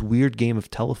 it's like this weird game of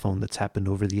telephone that's happened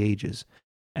over the ages.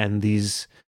 And these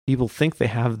people think they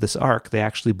have this ark. They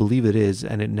actually believe it is,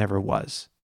 and it never was.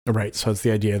 Right. So it's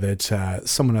the idea that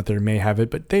someone out there may have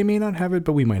it, but they may not have it,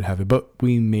 but we might have it, but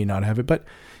we may not have it, but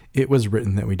it was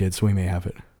written that we did, so we may have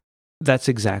it. That's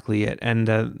exactly it. And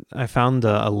I found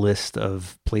a list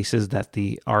of places that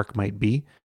the ark might be.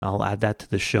 I'll add that to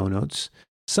the show notes.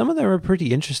 Some of them are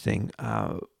pretty interesting.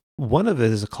 One of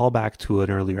it is a callback to an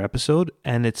earlier episode,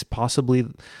 and it's possibly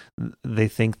they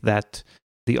think that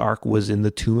the ark was in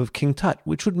the tomb of King Tut,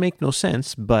 which would make no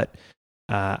sense, but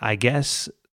I guess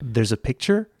there's a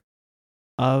picture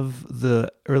of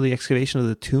the early excavation of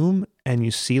the tomb, and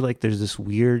you see like there's this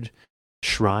weird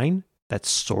shrine that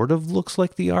sort of looks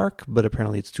like the ark, but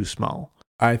apparently it's too small.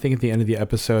 I think at the end of the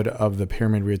episode of the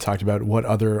pyramid, we had talked about what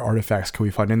other artifacts can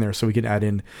we find in there, so we can add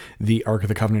in the Ark of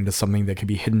the Covenant as something that could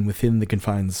be hidden within the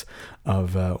confines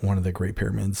of one of the Great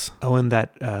Pyramids. Oh, and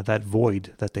that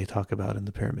void that they talk about in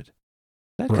the pyramid.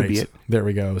 That could be it. There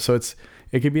we go. So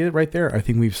it could be it right there. I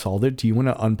think we've solved it. Do you want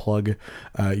to unplug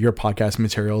your podcast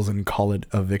materials and call it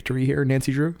a victory here,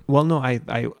 Nancy Drew? Well, no,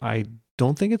 I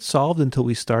don't think it's solved until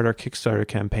we start our Kickstarter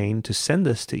campaign to send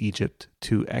us to Egypt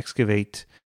to excavate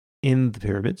in the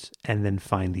pyramids and then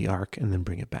find the ark and then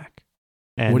bring it back.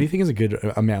 And what do you think is a good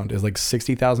amount? Is like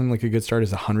 60,000 like a good start?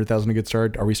 Is 100,000 a good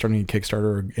start? Are we starting a Kickstarter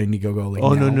or Indiegogo? Like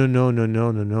oh, now?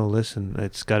 No. Listen,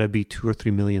 it's got to be $2 or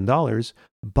 $3 million.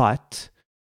 But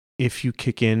if you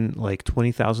kick in like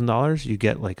 $20,000, you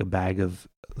get like a bag of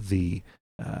the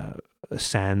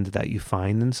sand that you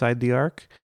find inside the ark.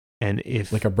 And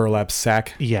if like a burlap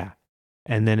sack. Yeah.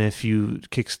 And then if you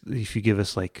give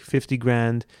us like 50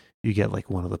 grand, you get like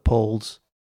one of the poles.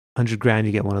 100 grand,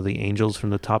 you get one of the angels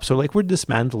from the top. So like we're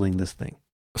dismantling this thing.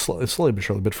 Slowly but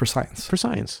surely, but for science. For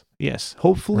science, yes.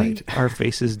 Hopefully Right. our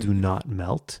faces do not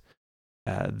melt.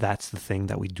 That's the thing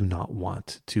that we do not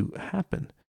want to happen.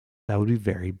 That would be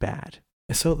very bad.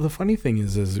 So the funny thing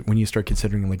is when you start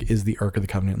considering like, is the Ark of the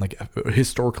Covenant like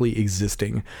historically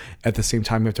existing? At the same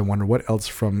time, you have to wonder what else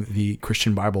from the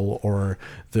Christian Bible or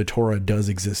the Torah does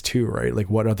exist too, right? Like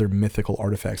what other mythical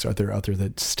artifacts are there out there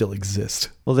that still exist?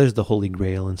 Well, there's the Holy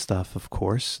Grail and stuff, of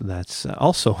course. That's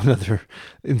also another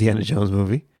Indiana Jones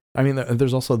movie. I mean,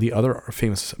 there's also the other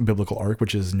famous biblical ark,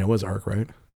 which is Noah's Ark, right?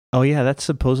 Oh yeah, that's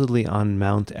supposedly on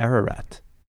Mount Ararat.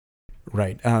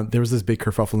 Right. There was this big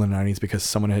kerfuffle in the 90s because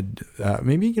someone had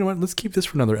maybe, you know what, let's keep this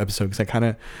for another episode because I kind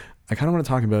of want to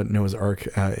talk about Noah's Ark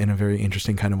in a very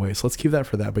interesting kind of way. So let's keep that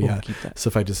for that. But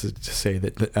suffice just to say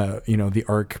that, you know, the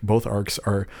ark, both arks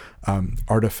are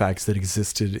artifacts that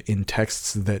existed in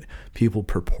texts that people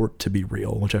purport to be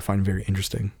real, which I find very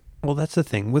interesting. Well, that's the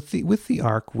thing. With the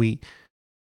ark,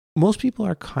 most people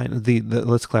are kind of,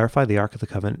 let's clarify, the Ark of the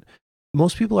Covenant.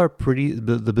 Most people are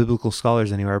the biblical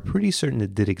scholars anyway, are pretty certain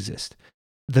it did exist.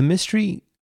 The mystery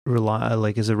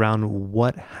is around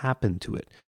what happened to it,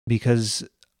 because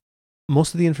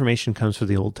most of the information comes from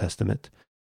the Old Testament.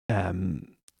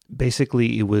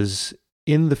 Basically, it was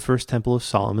in the first Temple of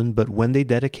Solomon, but when they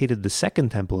dedicated the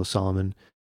second Temple of Solomon,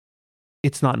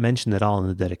 it's not mentioned at all in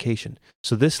the dedication.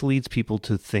 So this leads people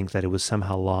to think that it was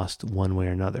somehow lost one way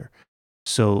or another.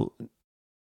 So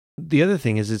the other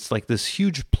thing is it's like this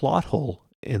huge plot hole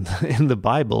in the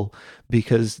Bible,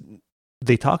 because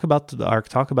they talk about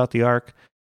the ark,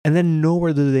 and then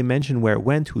nowhere do they mention where it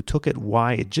went, who took it,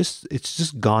 why. It's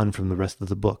just gone from the rest of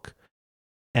the book.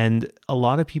 And a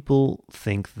lot of people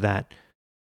think that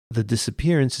the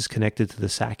disappearance is connected to the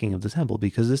sacking of the temple,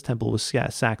 because this temple was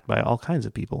sacked by all kinds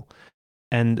of people.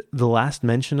 And the last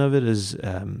mention of it is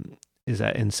in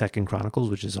 2 Chronicles,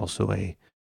 which is also a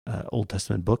Old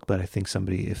Testament book, but I think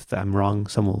if I'm wrong,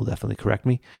 someone will definitely correct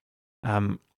me.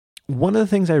 One of the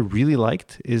things I really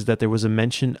liked is that there was a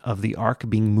mention of the ark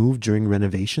being moved during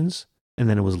renovations, and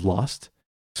then it was lost.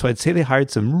 So I'd say they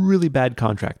hired some really bad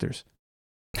contractors.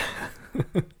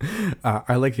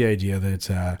 I like the idea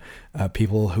that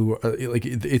people who like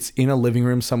it's in a living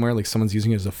room somewhere, like someone's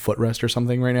using it as a footrest or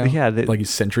something right now. Yeah, like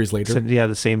centuries later.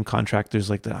 The same contractors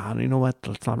like you know what?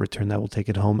 Let's not return that. We'll take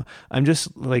it home. I'm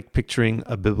just like picturing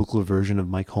a biblical version of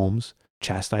Mike Holmes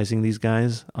chastising these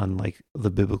guys on like the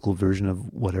biblical version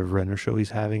of whatever renter show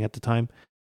he's having at the time.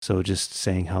 So just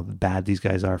saying how bad these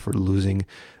guys are for losing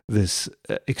this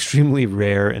extremely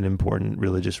rare and important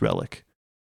religious relic.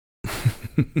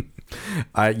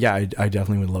 I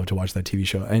definitely would love to watch that TV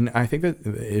show, and I think that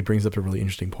it brings up a really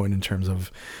interesting point in terms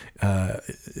of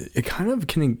it kind of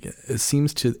it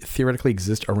seems to theoretically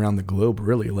exist around the globe.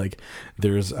 Really, like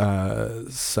there's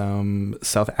some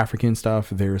South African stuff,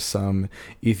 there's some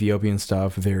Ethiopian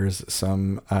stuff, there's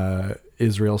some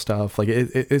Israel stuff. Like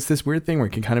it's this weird thing where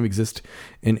it can kind of exist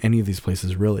in any of these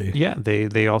places. Really, yeah.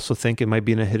 They also think it might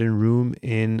be in a hidden room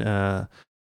in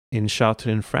in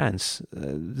Chartres in France.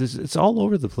 It's all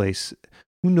over the place.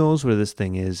 Who knows where this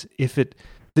thing is?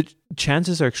 The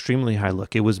chances are extremely high.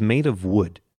 Look, it was made of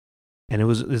wood, and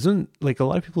isn't like a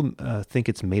lot of people think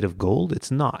it's made of gold.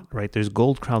 It's not, right? There's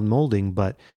gold crown molding,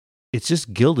 but it's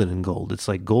just gilded in gold. It's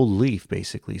like gold leaf,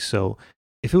 basically. So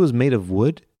if it was made of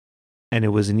wood and it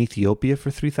was in Ethiopia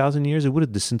for 3,000 years, it would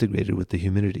have disintegrated with the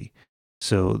humidity.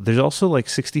 So there's also like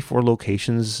 64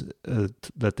 locations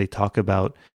that they talk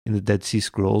about in the Dead Sea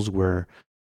Scrolls where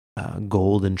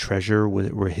gold and treasure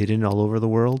were hidden all over the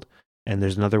world. And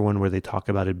there's another one where they talk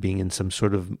about it being in some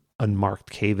sort of unmarked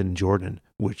cave in Jordan,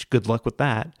 which good luck with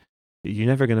that. You're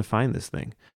never going to find this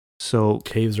thing. So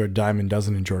caves are a dime a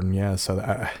dozen in Jordan. Yeah.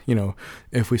 So,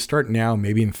 if we start now,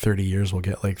 maybe in 30 years, we'll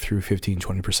get like through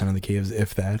 15-20% of the caves,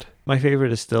 if that. My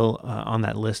favorite is still on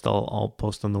that list. I'll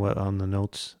post on the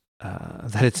notes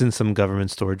that it's in some government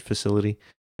storage facility.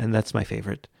 And that's my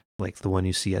favorite. Like the one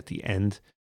you see at the end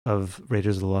of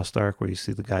Raiders of the Lost Ark, where you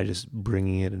see the guy just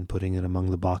bringing it and putting it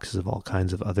among the boxes of all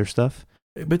kinds of other stuff.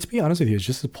 But to be honest with you, it's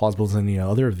just as plausible as any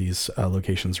other of these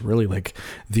locations, really. Like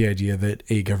the idea that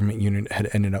a government unit had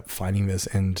ended up finding this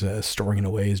and storing it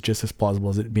away is just as plausible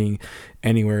as it being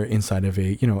anywhere inside of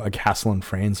a castle in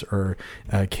France or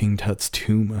King Tut's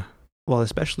tomb. Well,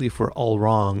 especially if we're all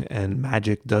wrong and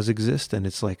magic does exist and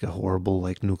it's like a horrible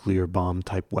like nuclear bomb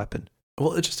type weapon.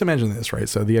 Well, just imagine this, right?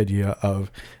 So the idea of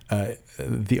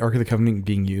the Ark of the Covenant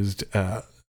being used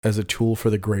as a tool for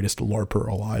the greatest LARPer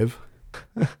alive.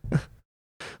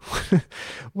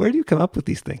 Where do you come up with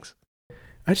these things?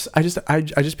 I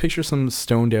just picture some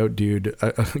stoned out dude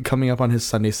coming up on his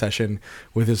Sunday session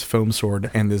with his foam sword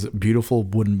and this beautiful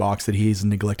wooden box that he's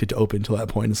neglected to open till that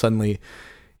point, and suddenly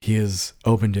he has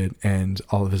opened it and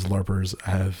all of his LARPers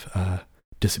have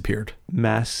disappeared.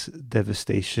 Mass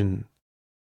devastation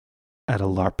at a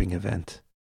LARPing event.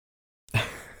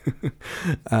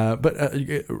 But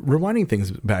rewinding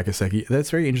things back a second, that's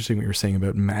very interesting what you were saying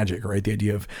about magic, right? The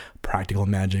idea of practical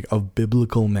magic, of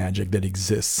biblical magic that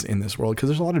exists in this world, because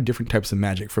there's a lot of different types of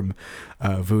magic, from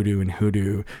voodoo and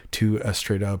hoodoo to a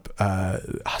straight up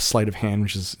sleight of hand,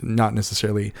 which is not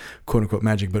necessarily quote unquote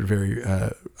magic, but very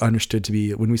understood to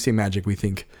be, when we say magic, we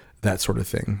think that sort of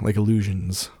thing, like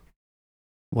illusions.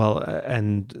 Well,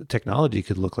 and technology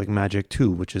could look like magic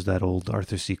too, which is that old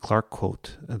Arthur C. Clarke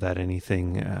quote that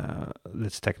anything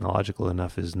that's technological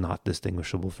enough is not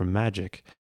distinguishable from magic.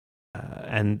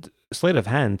 And sleight of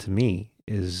hand, to me,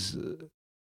 is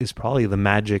probably the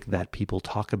magic that people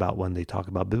talk about when they talk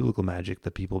about biblical magic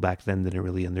that people back then didn't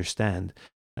really understand.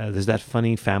 There's that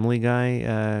funny Family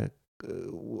Guy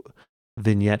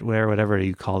vignette where, whatever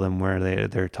you call them, where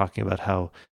they're talking about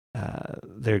how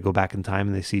they go back in time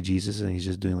and they see Jesus and he's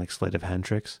just doing like sleight of hand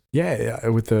tricks. Yeah,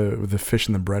 with the fish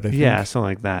and the bread, I think. Yeah, something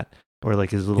like that. Or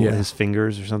like his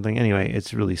fingers or something. Anyway,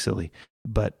 it's really silly.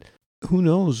 But who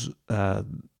knows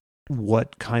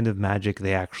what kind of magic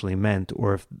they actually meant,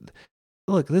 or if,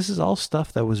 look, this is all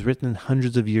stuff that was written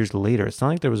hundreds of years later. It's not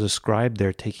like there was a scribe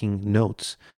there taking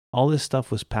notes. All this stuff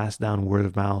was passed down word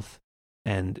of mouth,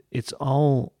 and it's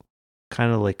all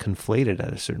kind of like conflated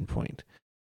at a certain point.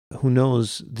 Who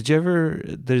knows? Did you ever?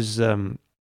 There's a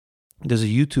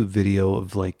YouTube video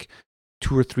of like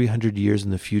 200 or 300 years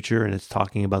in the future, and it's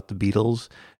talking about the Beatles,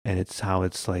 and it's how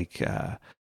it's like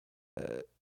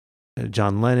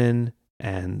John Lennon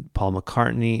and Paul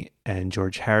McCartney and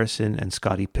George Harrison and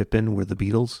Scottie Pippen were the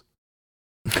Beatles.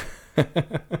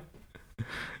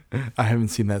 I haven't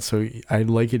seen that, so I'd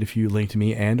like it if you linked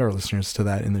me and our listeners to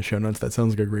that in the show notes. That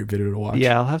sounds like a great video to watch.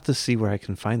 Yeah, I'll have to see where I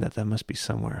can find that. That must be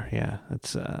somewhere. Yeah,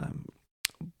 it's I'll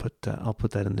put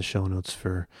that in the show notes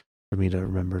for me to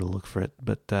remember to look for it.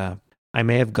 But I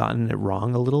may have gotten it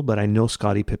wrong a little, but I know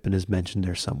Scottie Pippen is mentioned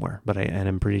there somewhere. And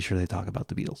I'm pretty sure they talk about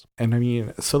the Beatles. And I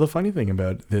mean, so the funny thing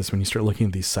about this, when you start looking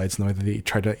at these sites and the way that they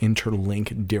try to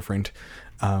interlink different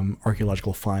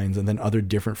archaeological finds and then other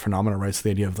different phenomena, right? So the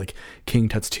idea of like King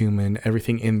Tut's tomb and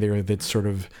everything in there that sort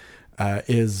of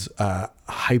is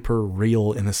hyper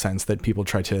real, in the sense that people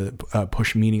try to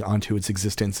push meaning onto its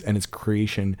existence and its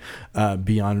creation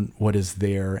beyond what is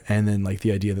there. And then like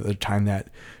the idea that they're tying that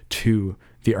to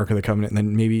the Ark of the Covenant, and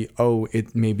then maybe,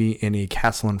 it may be in a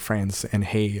castle in France, and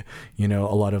hey, a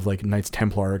lot of like Knights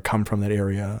Templar come from that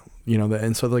area,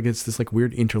 and so like it's this like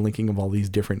weird interlinking of all these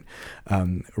different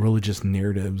religious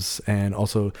narratives, and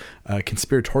also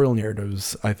conspiratorial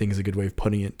narratives, I think is a good way of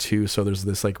putting it too. So there's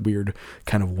this like weird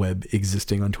kind of web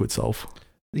existing unto itself.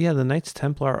 Yeah, the Knights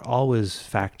Templar always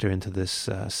factor into this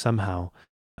somehow.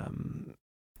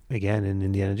 Again, in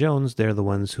Indiana Jones, they're the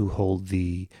ones who hold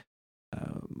the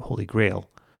Holy Grail,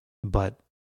 but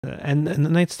And the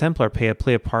Knights Templar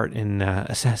play a part in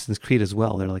Assassin's Creed as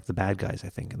well. They're like the bad guys, I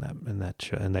think, in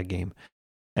that game,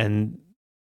 and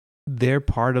they're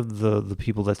part of the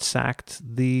people that sacked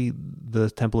the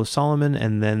Temple of Solomon,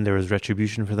 and then there was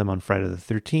retribution for them on Friday the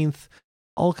 13th.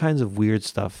 All kinds of weird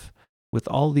stuff with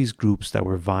all these groups that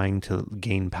were vying to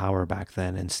gain power back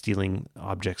then and stealing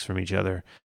objects from each other.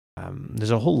 There's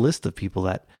a whole list of people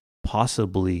that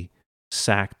possibly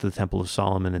sacked the Temple of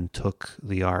Solomon and took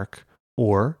the Ark.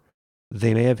 Or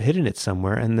they may have hidden it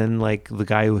somewhere, and then like the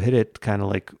guy who hid it kind of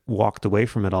like walked away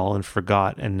from it all and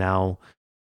forgot, and now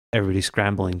everybody's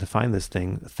scrambling to find this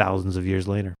thing thousands of years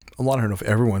later. Well, I don't know if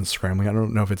everyone's scrambling. I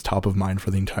don't know if it's top of mind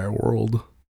for the entire world.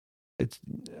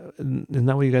 Isn't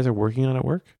that what you guys are working on at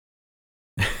work?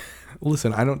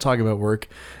 Listen, I don't talk about work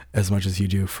as much as you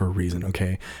do for a reason,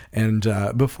 okay? And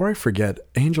before I forget,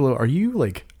 Angelo, are you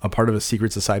like a part of a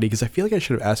secret society? Because I feel like I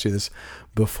should have asked you this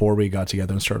before we got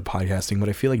together and started podcasting, but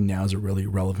I feel like now is a really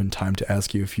relevant time to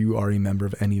ask you if you are a member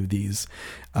of any of these.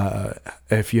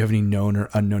 If you have any known or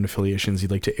unknown affiliations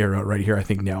you'd like to air out right here, I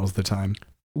think now is the time.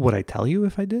 Would I tell you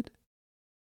if I did?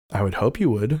 I would hope you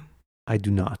would. I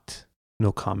do not.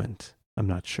 No comment. I'm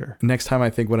not sure. Next time, I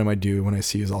think what I might do when I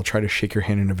see you is I'll try to shake your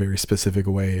hand in a very specific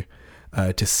way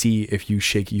to see if you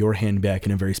shake your hand back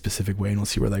in a very specific way, and we'll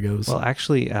see where that goes. Well,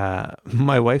 actually,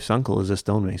 my wife's uncle is a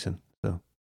stonemason.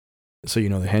 So you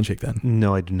know the handshake then?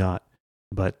 No, I do not.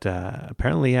 But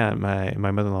apparently, yeah, my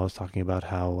mother-in-law was talking about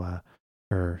how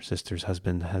her sister's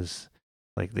husband has,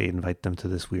 like, they invite them to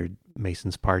this weird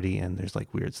Masons party, and there's,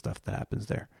 like, weird stuff that happens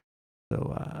there.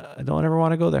 So I don't ever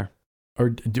want to go there.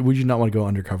 Or would you not want to go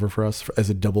undercover for us as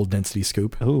a double density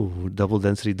scoop? Oh, double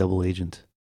density, double agent.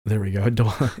 There we go.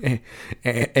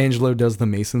 Angelo does the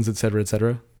Masons, et cetera, et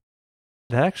cetera.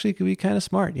 That actually could be kind of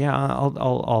smart. Yeah,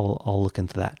 I'll look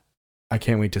into that. I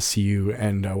can't wait to see you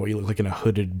and what you look like in a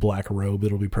hooded black robe.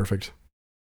 It'll be perfect.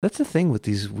 That's the thing with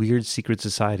these weird secret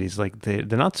societies. Like they're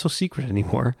not so secret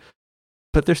anymore,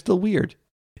 but they're still weird.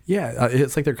 Yeah,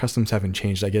 it's like their customs haven't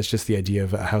changed. I guess just the idea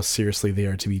of how seriously they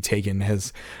are to be taken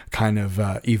has kind of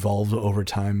evolved over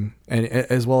time. And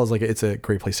as well as like it's a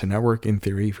great place to network in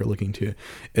theory if you're looking to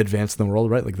advance in the world,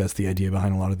 right? Like that's the idea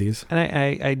behind a lot of these. And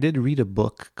I did read a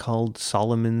book called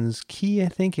Solomon's Key. I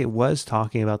think it was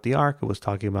talking about the Ark. It was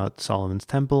talking about Solomon's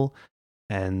Temple.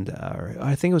 And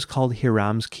I think it was called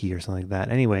Hiram's Key or something like that.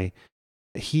 Anyway,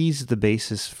 he's the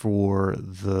basis for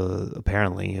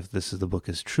apparently, if this is the book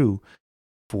is true,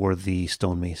 for the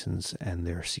stonemasons and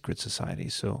their secret society.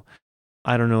 So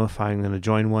I don't know if I'm going to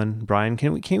join one. Brian,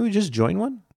 can we just join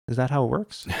one? Is that how it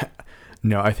works?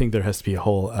 No, I think there has to be a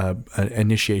whole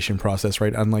initiation process,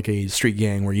 right? Unlike a street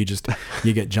gang where you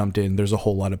get jumped in, there's a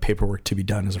whole lot of paperwork to be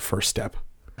done as a first step.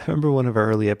 I remember one of our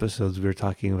early episodes, we were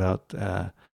talking about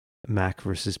Mac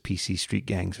versus PC street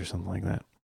gangs or something like that.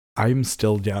 I'm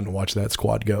still down to watch that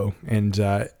squad go. And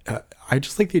I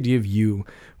just like the idea of you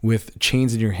with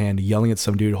chains in your hand yelling at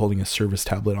some dude holding a Surface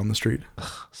tablet on the street.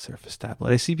 Ugh, Surface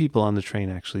tablet. I see people on the train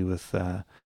actually with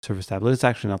Surface tablet. It's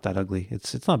actually not that ugly.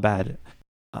 It's not bad.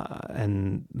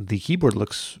 And the keyboard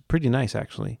looks pretty nice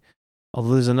actually.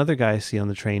 Although there's another guy I see on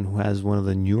the train who has one of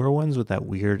the newer ones with that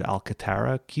weird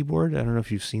Alcantara keyboard. I don't know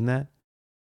if you've seen that.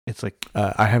 It's like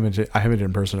I haven't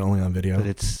in person, only on video.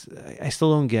 But I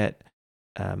still don't get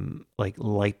like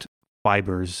light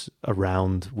fibers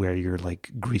around where your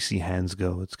like greasy hands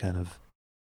go. It's kind of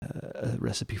a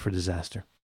recipe for disaster.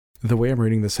 The way I'm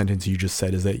reading the sentence you just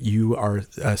said is that you are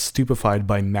stupefied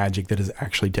by magic that is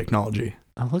actually technology.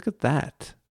 Oh, look at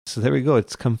that. So there we go.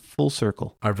 It's come full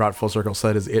circle. I brought full circle. So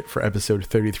that is it for episode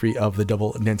 33 of the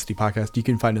Double Density Podcast. You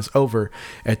can find us over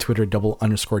at Twitter,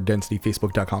 double_density,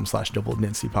 Facebook.com/double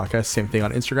density podcast. Same thing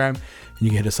on Instagram. And you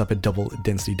can hit us up at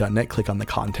doubledensity.net. Click on the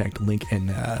contact link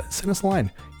and send us a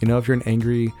line. You know, if you're an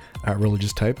angry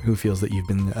religious type who feels that you've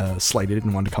been slighted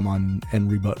and want to come on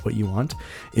and rebut what you want.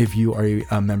 If you are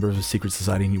a member of a secret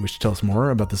society and you wish to tell us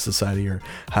more about the society or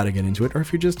how to get into it, or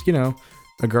if you're just, you know,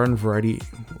 a garden variety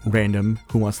random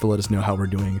who wants to let us know how we're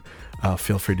doing,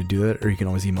 feel free to do that. Or you can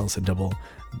always email us at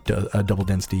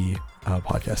doubledensity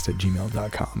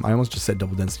podcast@gmail.com. I almost just said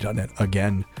doubledensity.net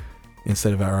again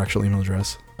instead of our actual email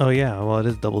address. Oh yeah, well it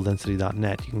is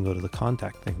doubledensity.net. You can go to the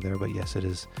contact thing there, but yes, it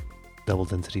is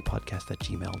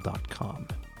doubledensitypodcast@gmail.com.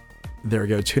 There we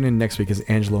go. Tune in next week as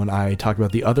Angelo and I talk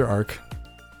about the other Ark,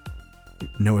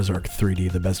 Noah's Ark 3D,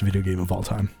 the best video game of all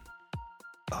time.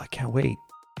 Oh, I can't wait.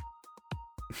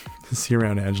 See you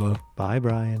around, Angelo. Bye,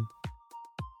 Brian.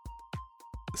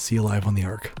 See you live on the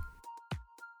Ark.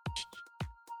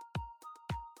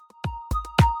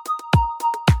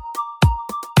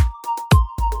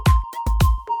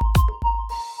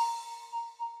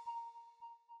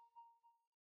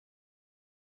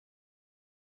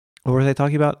 What were they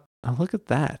talking about? Oh, look at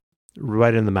that.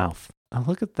 Right in the mouth. Oh,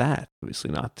 look at that.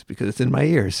 Obviously not, because it's in my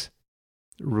ears.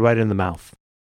 Right in the mouth.